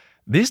thinks,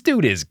 this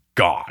dude is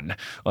gone.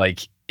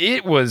 Like,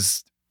 it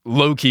was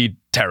low-key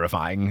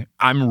terrifying.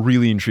 I'm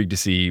really intrigued to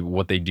see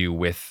what they do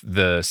with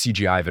the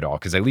CGI of it all,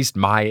 because at least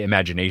my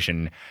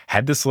imagination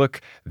had this look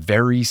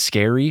very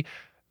scary,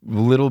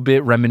 little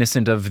bit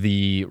reminiscent of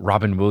the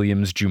Robin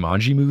Williams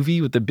Jumanji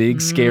movie with the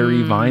big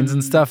scary vines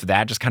and stuff.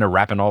 That just kind of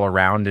wrapping all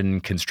around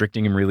and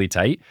constricting him really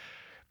tight.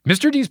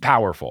 Mr. D's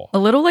powerful. A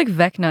little like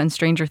Vecna in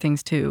Stranger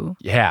Things 2.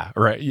 Yeah,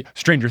 right.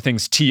 Stranger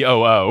Things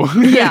TOO.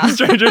 Yeah.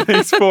 Stranger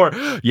Things 4.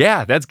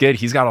 Yeah, that's good.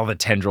 He's got all the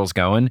tendrils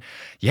going.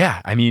 Yeah,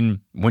 I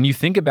mean, when you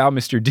think about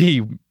Mr.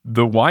 D,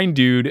 the wine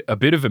dude, a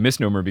bit of a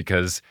misnomer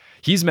because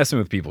he's messing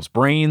with people's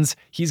brains.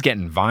 He's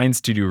getting vines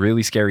to do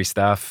really scary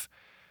stuff.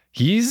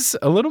 He's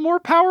a little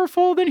more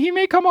powerful than he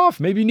may come off.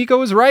 Maybe Nico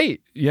was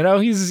right. You know,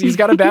 he's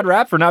got a bad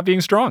rap for not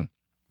being strong.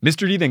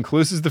 Mr. D then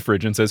closes the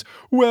fridge and says,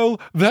 well,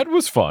 that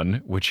was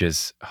fun, which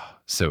is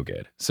so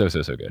good. So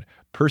good.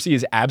 Percy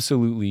is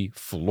absolutely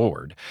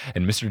floored.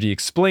 And Mr. D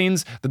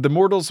explains that the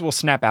mortals will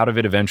snap out of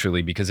it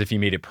eventually because if he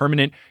made it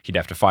permanent, he'd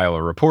have to file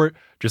a report,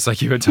 just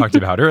like you had talked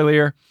about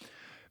earlier.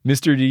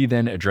 Mr. D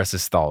then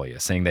addresses Thalia,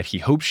 saying that he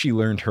hopes she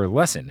learned her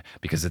lesson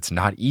because it's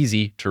not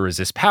easy to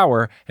resist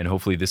power, and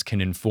hopefully this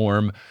can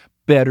inform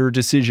better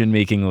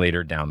decision-making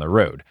later down the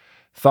road.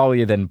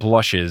 Thalia then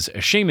blushes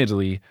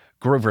ashamedly.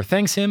 Grover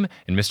thanks him,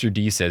 and Mr.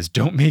 D says,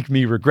 don't make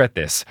me regret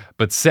this,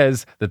 but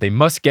says that they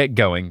must get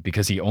going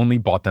because he only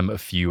bought them a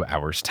few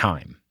hours'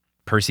 time.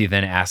 Percy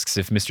then asks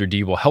if Mr.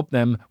 D will help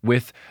them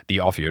with the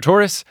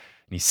Alphiotaurus,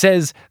 and he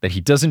says that he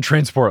doesn't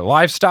transport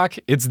livestock,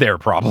 it's their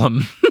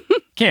problem.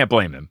 Can't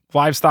blame him.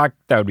 Livestock,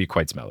 that would be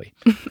quite smelly.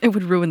 It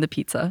would ruin the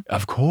pizza.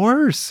 Of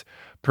course.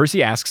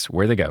 Percy asks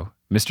where they go.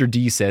 Mr.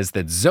 D says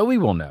that Zoe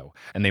will know,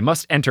 and they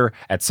must enter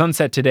at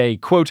sunset today,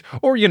 quote,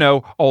 or,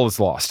 all is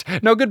lost.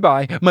 Now,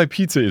 goodbye, my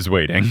pizza is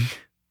waiting.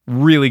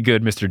 Really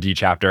good Mr. D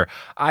chapter.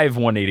 I've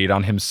 180'd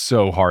on him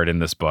so hard in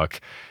this book.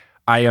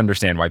 I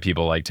understand why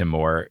people liked him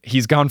more.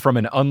 He's gone from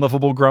an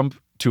unlovable grump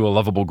to a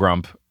lovable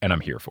grump, and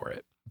I'm here for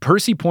it.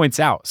 Percy points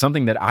out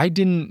something that I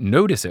didn't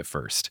notice at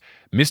first.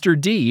 Mr.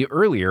 D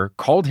earlier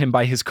called him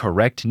by his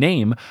correct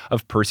name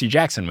of Percy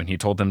Jackson when he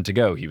told them to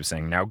go. He was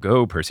saying, now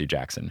go, Percy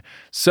Jackson.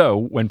 So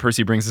when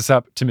Percy brings this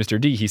up to Mr.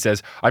 D, he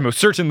says, I most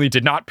certainly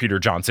did not, Peter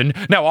Johnson.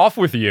 Now off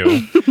with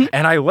you.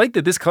 And I like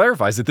that this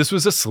clarifies that this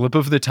was a slip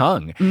of the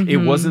tongue. Mm-hmm.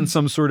 It wasn't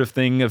some sort of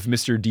thing of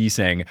Mr. D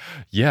saying,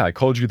 yeah, I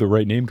called you the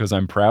right name because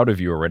I'm proud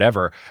of you or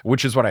whatever,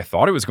 which is what I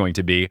thought it was going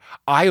to be.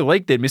 I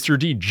like that Mr.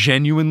 D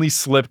genuinely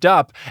slipped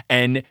up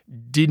and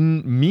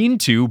didn't mean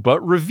to,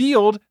 but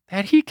revealed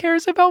that he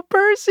cares about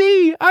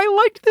Percy. I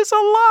liked this a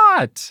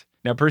lot.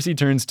 Now, Percy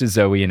turns to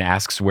Zoe and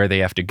asks where they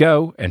have to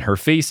go, and her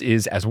face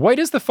is as white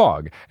as the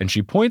fog, and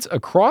she points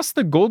across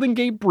the Golden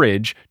Gate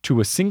Bridge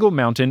to a single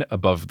mountain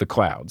above the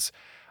clouds.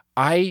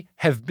 I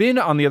have been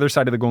on the other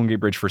side of the Golden Gate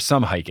Bridge for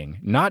some hiking,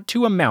 not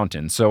to a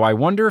mountain, so I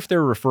wonder if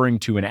they're referring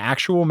to an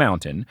actual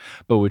mountain,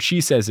 but what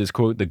she says is,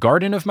 quote, the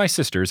garden of my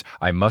sisters,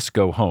 I must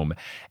go home.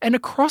 And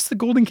across the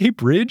Golden Gate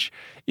Bridge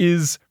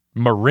is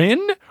Marin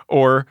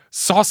or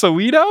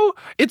Sausalito?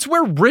 It's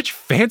where rich,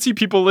 fancy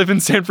people live in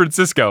San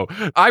Francisco.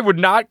 I would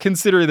not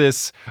consider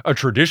this a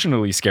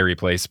traditionally scary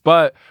place,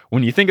 but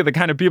when you think of the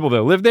kind of people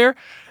that live there,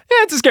 yeah,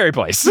 it's a scary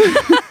place.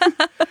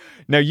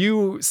 Now,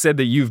 you said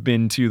that you've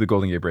been to the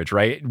Golden Gate Bridge,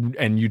 right?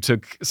 And you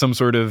took some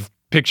sort of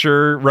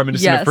picture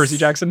reminiscent of Percy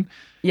Jackson?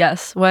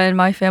 Yes. When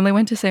my family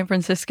went to San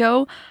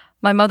Francisco,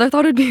 my mother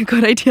thought it'd be a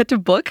good idea to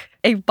book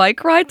a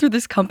bike ride through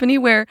this company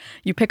where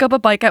you pick up a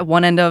bike at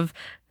one end of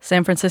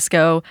San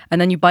Francisco,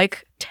 and then you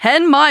bike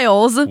 10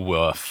 miles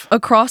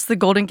across the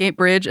Golden Gate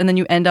Bridge, and then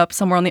you end up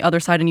somewhere on the other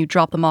side and you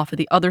drop them off at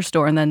the other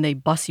store, and then they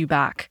bus you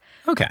back.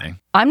 Okay.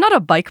 I'm not a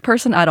bike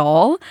person at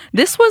all.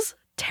 This was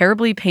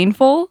terribly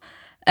painful,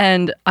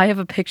 and I have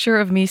a picture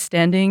of me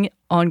standing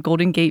on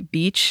Golden Gate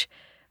Beach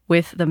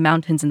with the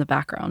mountains in the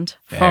background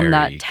from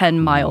that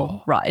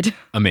 10-mile ride.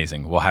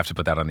 Amazing. We'll have to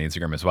put that on the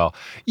Instagram as well.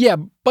 Yeah,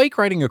 bike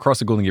riding across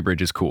the Golden Gate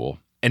Bridge is cool.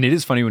 And it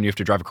is funny when you have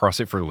to drive across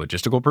it for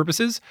logistical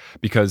purposes,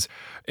 because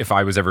if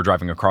I was ever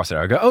driving across it,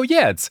 I would go, oh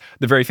yeah, it's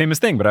the very famous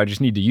thing, but I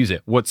just need to use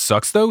it. What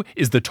sucks though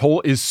is the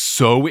toll is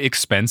so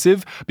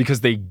expensive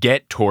because they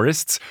get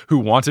tourists who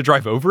want to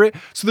drive over it.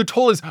 So the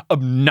toll is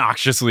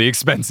obnoxiously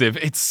expensive.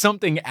 It's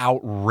something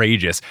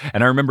outrageous.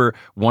 And I remember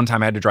one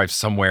time I had to drive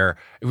somewhere.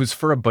 It was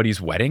for a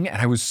buddy's wedding.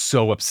 And I was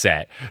so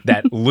upset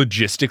that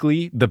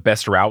logistically the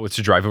best route was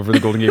to drive over the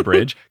Golden Gate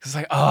Bridge. It's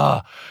like,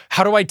 how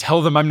do I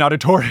tell them I'm not a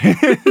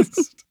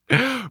tourist?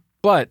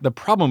 But the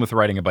problem with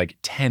riding a bike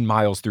 10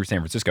 miles through San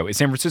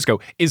Francisco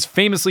is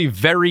famously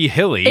very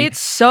hilly. It's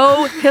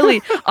so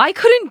hilly. I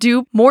couldn't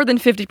do more than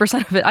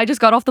 50% of it. I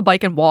just got off the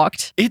bike and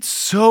walked. It's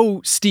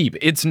so steep.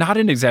 It's not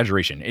an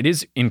exaggeration. It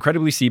is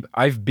incredibly steep.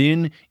 I've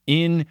been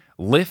in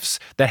lifts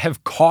that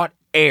have caught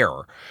air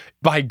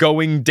by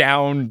going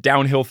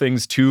downhill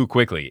things too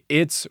quickly.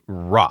 It's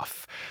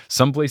rough.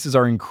 Some places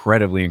are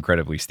incredibly,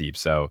 incredibly steep.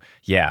 So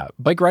yeah,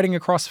 bike riding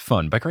across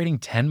fun. Bike riding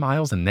 10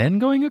 miles and then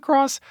going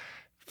across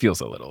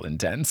feels a little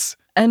intense.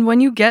 And when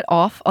you get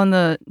off on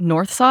the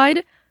north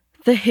side,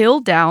 the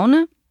hill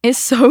down is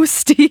so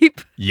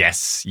steep.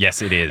 Yes,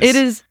 it is. It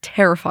is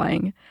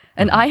terrifying.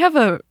 And I have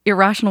a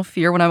irrational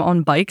fear when I'm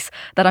on bikes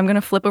that I'm going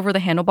to flip over the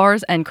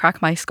handlebars and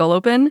crack my skull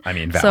open. I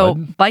mean, valid. So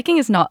biking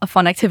is not a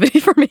fun activity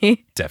for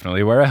me.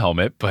 Definitely wear a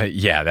helmet, but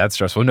yeah, that's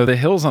stressful. No, the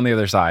hills on the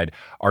other side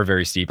are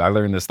very steep. I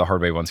learned this the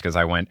hard way once because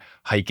I went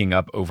hiking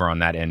up over on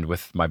that end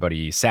with my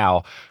buddy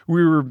Sal.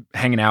 We were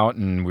hanging out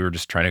and we were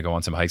just trying to go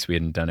on some hikes. We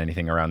hadn't done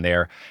anything around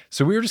there.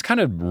 So we were just kind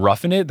of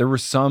roughing it. There were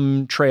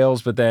some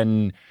trails, but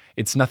then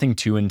it's nothing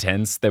too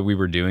intense that we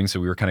were doing. So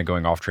we were kind of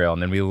going off trail.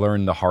 And then we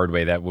learned the hard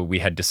way that what we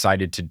had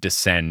decided to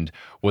descend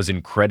was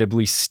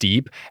incredibly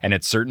steep. And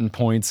at certain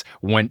points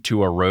went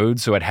to a road.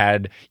 So it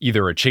had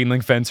either a chain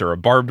link fence or a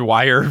barbed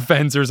wire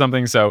fence or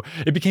something. So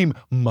it became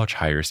much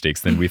higher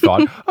stakes than we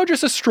thought. Oh,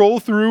 just a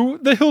stroll through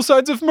the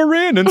hillsides of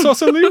Marin and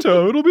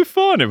Sausalito. It'll be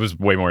fun. It was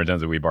way more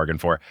intense than we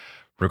bargained for.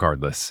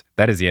 Regardless,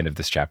 that is the end of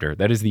this chapter.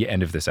 That is the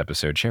end of this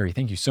episode. Sherry,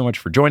 thank you so much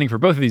for joining for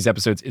both of these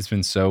episodes. It's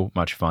been so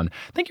much fun.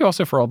 Thank you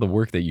also for all the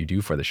work that you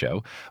do for the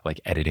show,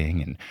 like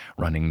editing and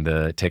running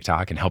the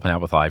TikTok and helping out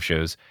with live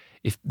shows.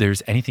 If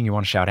there's anything you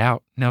want to shout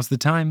out, now's the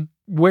time.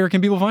 Where can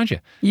people find you?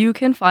 You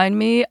can find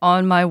me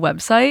on my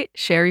website,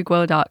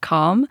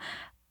 sherryguo.com.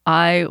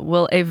 I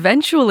will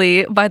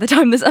eventually, by the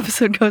time this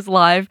episode goes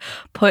live,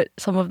 put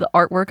some of the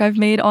artwork I've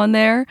made on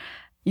there.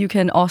 You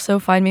can also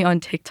find me on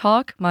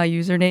TikTok. My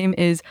username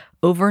is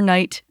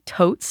Overnight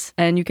Totes.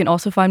 And you can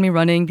also find me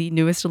running the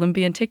Newest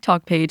Olympian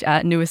TikTok page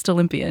at Newest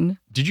Olympian.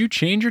 Did you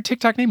change your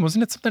TikTok name?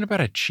 Wasn't it something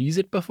about a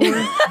Cheez-It before?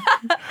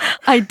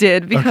 I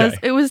did, because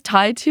it was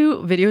tied to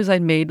videos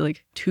I'd made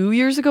like 2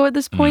 years ago at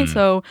this point.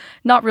 So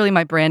not really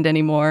my brand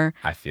anymore.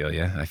 I feel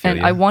you.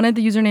 I wanted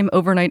the username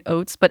Overnight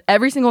Oats, but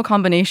every single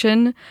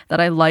combination that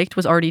I liked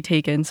was already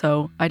taken.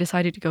 So I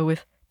decided to go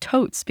with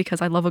Totes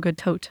because I love a good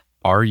tote.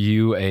 Are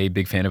you a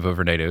big fan of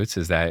overnight oats?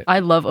 Is that... I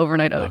love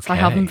overnight oats. Okay. I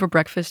have them for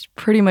breakfast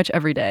pretty much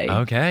every day.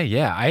 Okay,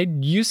 yeah. I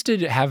used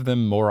to have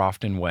them more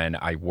often when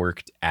I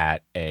worked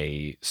at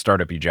a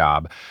startup-y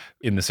job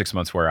in the 6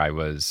 months where I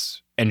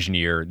was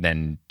engineer,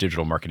 then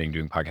digital marketing,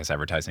 doing podcast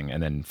advertising,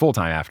 and then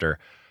full-time after.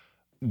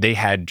 They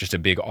had just a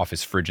big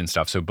office fridge and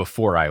stuff. So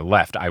before I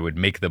left, I would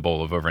make the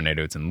bowl of overnight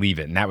oats and leave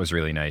it. And that was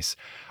really nice.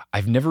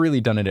 I've never really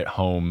done it at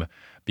home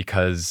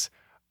because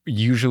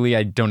usually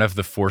I don't have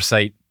the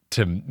foresight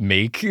to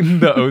make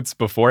the oats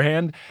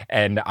beforehand.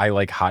 And I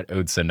like hot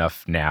oats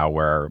enough now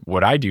where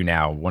what I do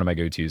now, one of my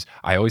go-tos,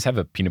 I always have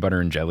a peanut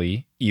butter and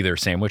jelly, either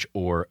sandwich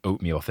or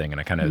oatmeal thing. And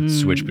I kind of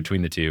switch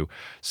between the two.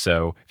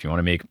 So if you want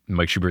to make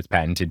Mike Schubert's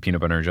patented peanut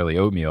butter and jelly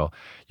oatmeal,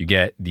 you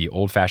get the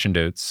old-fashioned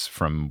oats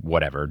from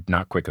whatever,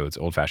 not quick oats,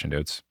 old-fashioned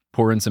oats.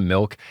 Pour in some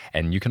milk,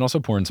 and you can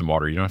also pour in some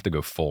water. You don't have to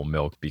go full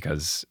milk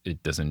because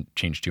it doesn't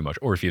change too much.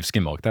 Or if you have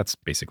skim milk, that's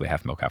basically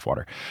half milk, half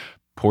water.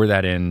 Pour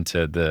that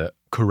into the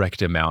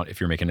correct amount if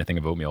you're making a thing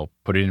of oatmeal.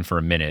 Put it in for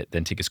a minute,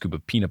 then take a scoop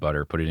of peanut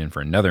butter, put it in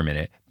for another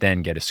minute,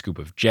 then get a scoop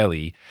of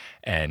jelly.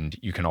 And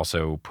you can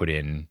also put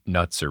in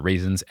nuts or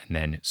raisins and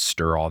then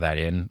stir all that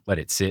in. Let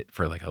it sit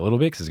for like a little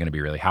bit because it's going to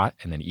be really hot,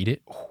 and then eat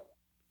it. Ooh,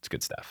 it's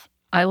good stuff.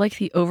 I like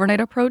the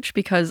overnight approach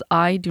because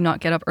I do not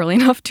get up early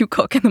enough to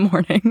cook in the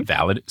morning.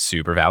 Valid,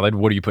 super valid.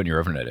 What do you put in your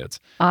overnight oats?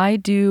 I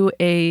do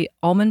a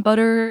almond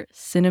butter,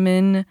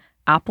 cinnamon,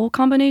 apple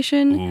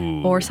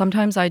combination. Ooh. Or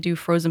sometimes I do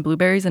frozen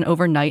blueberries, and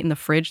overnight in the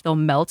fridge they'll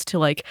melt to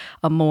like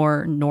a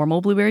more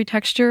normal blueberry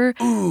texture.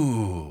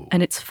 Ooh.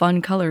 And it's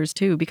fun colors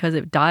too because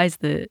it dyes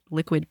the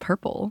liquid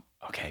purple.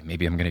 Okay,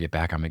 maybe I'm going to get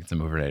back on making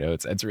some overnight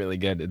oats. It's really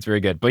good. It's very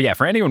good. But yeah,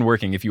 for anyone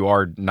working, if you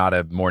are not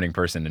a morning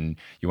person and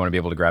you want to be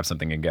able to grab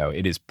something and go,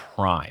 it is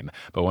prime.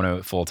 But when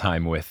I'm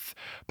full-time with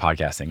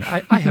podcasting,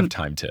 I have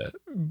time to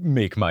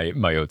make my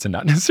oats and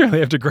not necessarily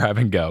have to grab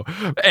and go.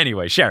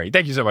 Anyway, Sherry,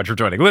 thank you so much for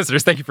joining.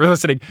 Listeners, thank you for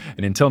listening.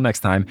 And until next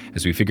time,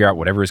 as we figure out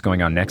whatever is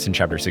going on next in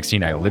chapter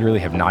 16, I literally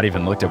have not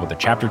even looked at what the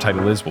chapter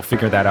title is. We'll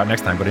figure that out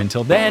next time. But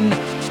until then,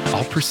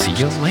 I'll see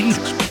you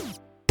later.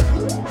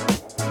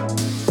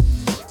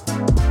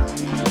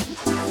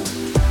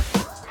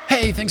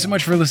 Hey, thanks so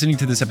much for listening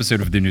to this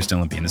episode of The Newest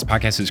Olympian. This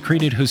podcast is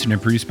created, hosted,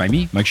 and produced by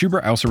me, Mike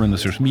Schubert. I also run the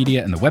social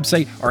media and the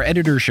website. Our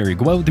editor is Sherry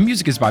Guo. The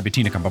music is by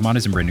Bettina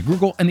Campomanes and Brandon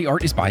Grugel, and the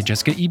art is by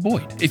Jessica E.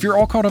 Boyd. If you're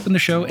all caught up in the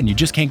show and you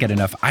just can't get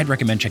enough, I'd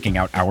recommend checking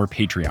out our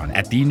Patreon.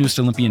 At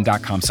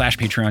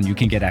thenewestolympian.com/Patreon, you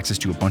can get access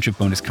to a bunch of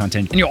bonus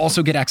content, and you'll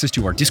also get access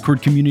to our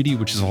Discord community,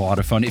 which is a lot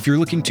of fun. If you're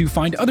looking to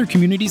find other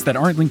communities that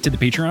aren't linked to the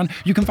Patreon,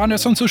 you can find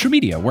us on social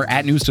media. We're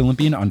at Newest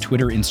Olympian on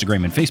Twitter,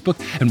 Instagram, and Facebook,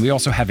 and we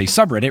also have a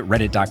subreddit,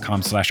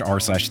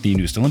 reddit.com/r/thenewestolympian.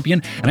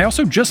 And I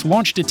also just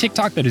launched a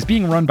TikTok that is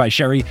being run by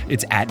Sherry.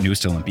 It's at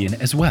Newest Olympian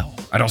as well.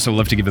 I'd also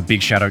love to give a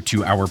big shout out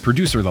to our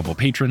producer level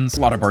patrons: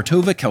 Lotta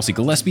Bartova, Kelsey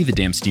Gillespie, The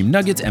Damn Steam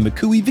Nuggets, Emma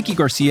Cooey, Vicky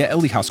Garcia,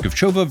 Ellie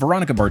Hoskovchova,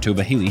 Veronica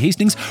Bartova, Haley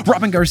Hastings,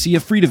 Robin Garcia,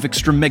 Frida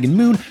Vikstrom, Megan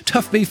Moon,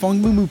 Tough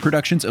Beifong, Moo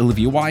Productions,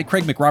 Olivia Y,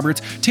 Craig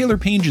McRoberts, Taylor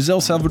Payne,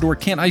 Giselle Salvador,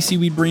 Can't I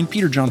Seaweed Brain,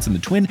 Peter Johnson the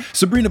Twin,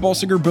 Sabrina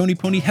Balsiger, Boney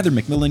Pony, Heather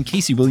McMillan,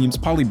 Casey Williams,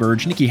 Polly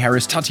Burge, Nikki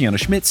Harris, Tatiana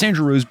Schmidt,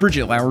 Sandra Rose,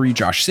 Bridget Lowry,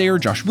 Josh Sayer,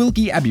 Josh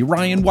Wilkie, Abby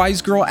Ryan,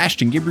 Wise Girl,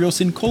 Ashton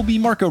Gabrielson, Colby,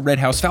 Marco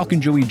Redhouse, Falcon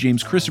Joey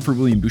James, Christopher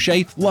William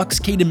Boucher, Lux,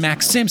 Caden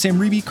Max, Sam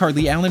Reeby,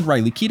 Carly Allen,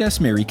 Riley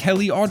Kitas, Mary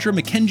Kelly, Audra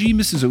McKenzie,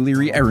 Mrs.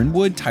 O'Leary, Aaron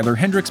Wood, Tyler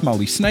Hendricks,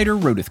 Molly Snyder,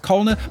 Rodith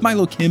Kalna,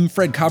 Milo Kim,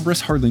 Fred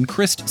Cabras, Harlan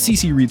Christ,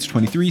 CC Reeds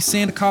 23,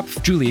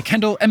 Sandkopf, Julia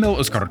Kendall, Emil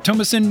Oscar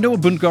Thomason, Noah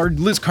Bundgaard,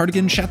 Liz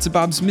Cardigan,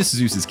 Shatsabobs, Miss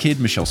Zeus's Kid,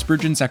 Michelle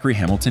Spurgeon, Zachary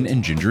Hamilton,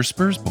 and Ginger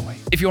Spurs Boy.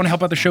 If you want to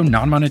help out the show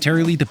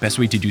non-monetarily, the best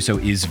way to do so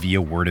is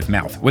via word of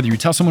mouth. Whether you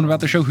tell someone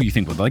about the show who you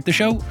think would like the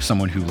show,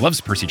 someone who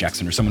loves Percy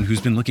Jackson, or someone who's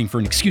been looking for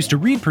an excuse to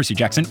read Percy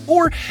Jackson,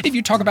 or if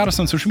you talk about us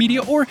on social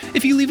media, or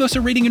if you leave us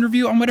a rating and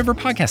review on whatever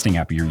podcasting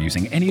app you're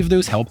using, any of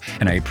those help,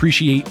 and I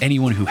appreciate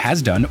anyone who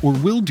has done or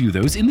will do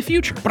those in the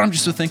future. But I'm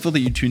just so thankful that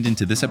you tuned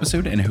into this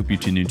episode, and I hope you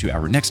tune into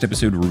our next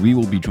episode where we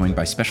will be joined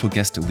by special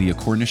guest Leah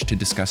Cornish to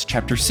discuss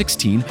Chapter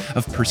 16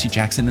 of Percy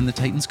Jackson and the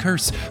Titan's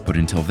Curse. But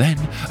until then,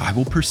 I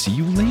will pursue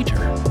you later.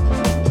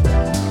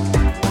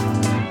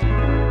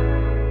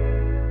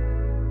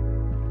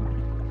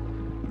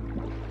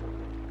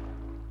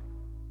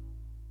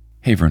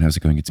 Hey everyone, how's it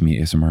going? It's me,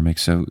 ASMR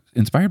Mix. So,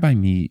 inspired by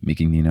me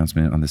making the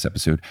announcement on this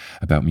episode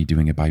about me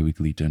doing a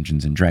bi-weekly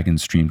Dungeons &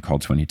 Dragons stream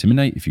called 20 to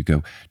Midnight. If you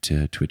go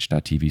to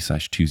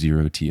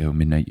twitch.tv/20to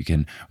midnight, you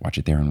can watch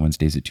it there on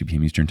Wednesdays at 2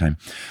 p.m. Eastern Time.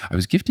 I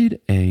was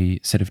gifted a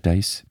set of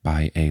dice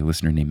by a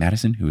listener named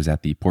Madison, who was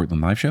at the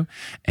Portland live show,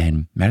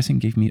 and Madison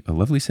gave me a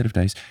lovely set of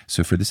dice.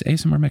 So for this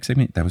ASMR Mix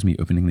segment, that was me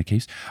opening the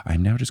case.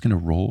 I'm now just going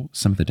to roll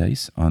some of the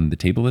dice on the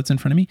table that's in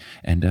front of me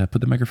and put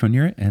the microphone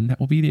near it, and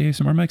that will be the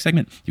ASMR Mix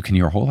segment. You can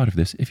hear a whole lot of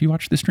this if you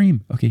watch the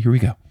stream. Okay, here we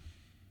go.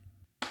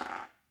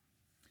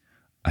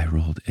 I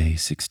rolled a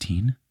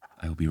 16.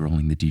 I will be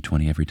rolling the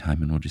d20 every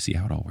time, and we'll just see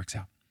how it all works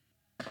out.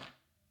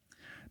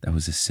 That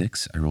was a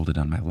 6. I rolled it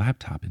on my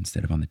laptop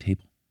instead of on the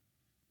table.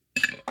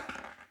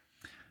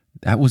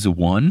 That was a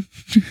 1,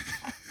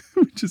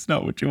 which is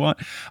not what you want.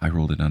 I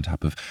rolled it on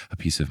top of a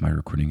piece of my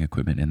recording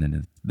equipment and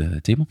then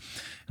the table.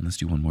 And let's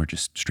do one more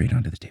just straight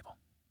onto the table.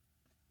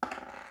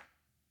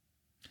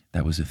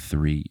 That was a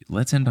 3.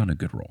 Let's end on a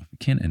good roll. We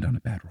can't end on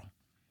a bad roll.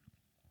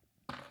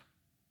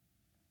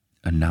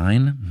 A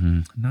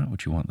 9? Not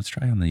what you want. Let's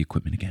try on the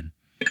equipment again.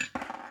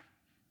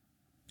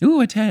 Ooh,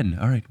 a 10.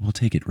 All right, we'll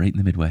take it right in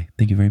the midway.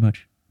 Thank you very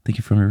much. Thank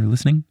you for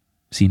listening.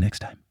 See you next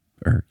time.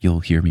 Or you'll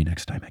hear me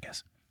next time, I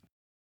guess.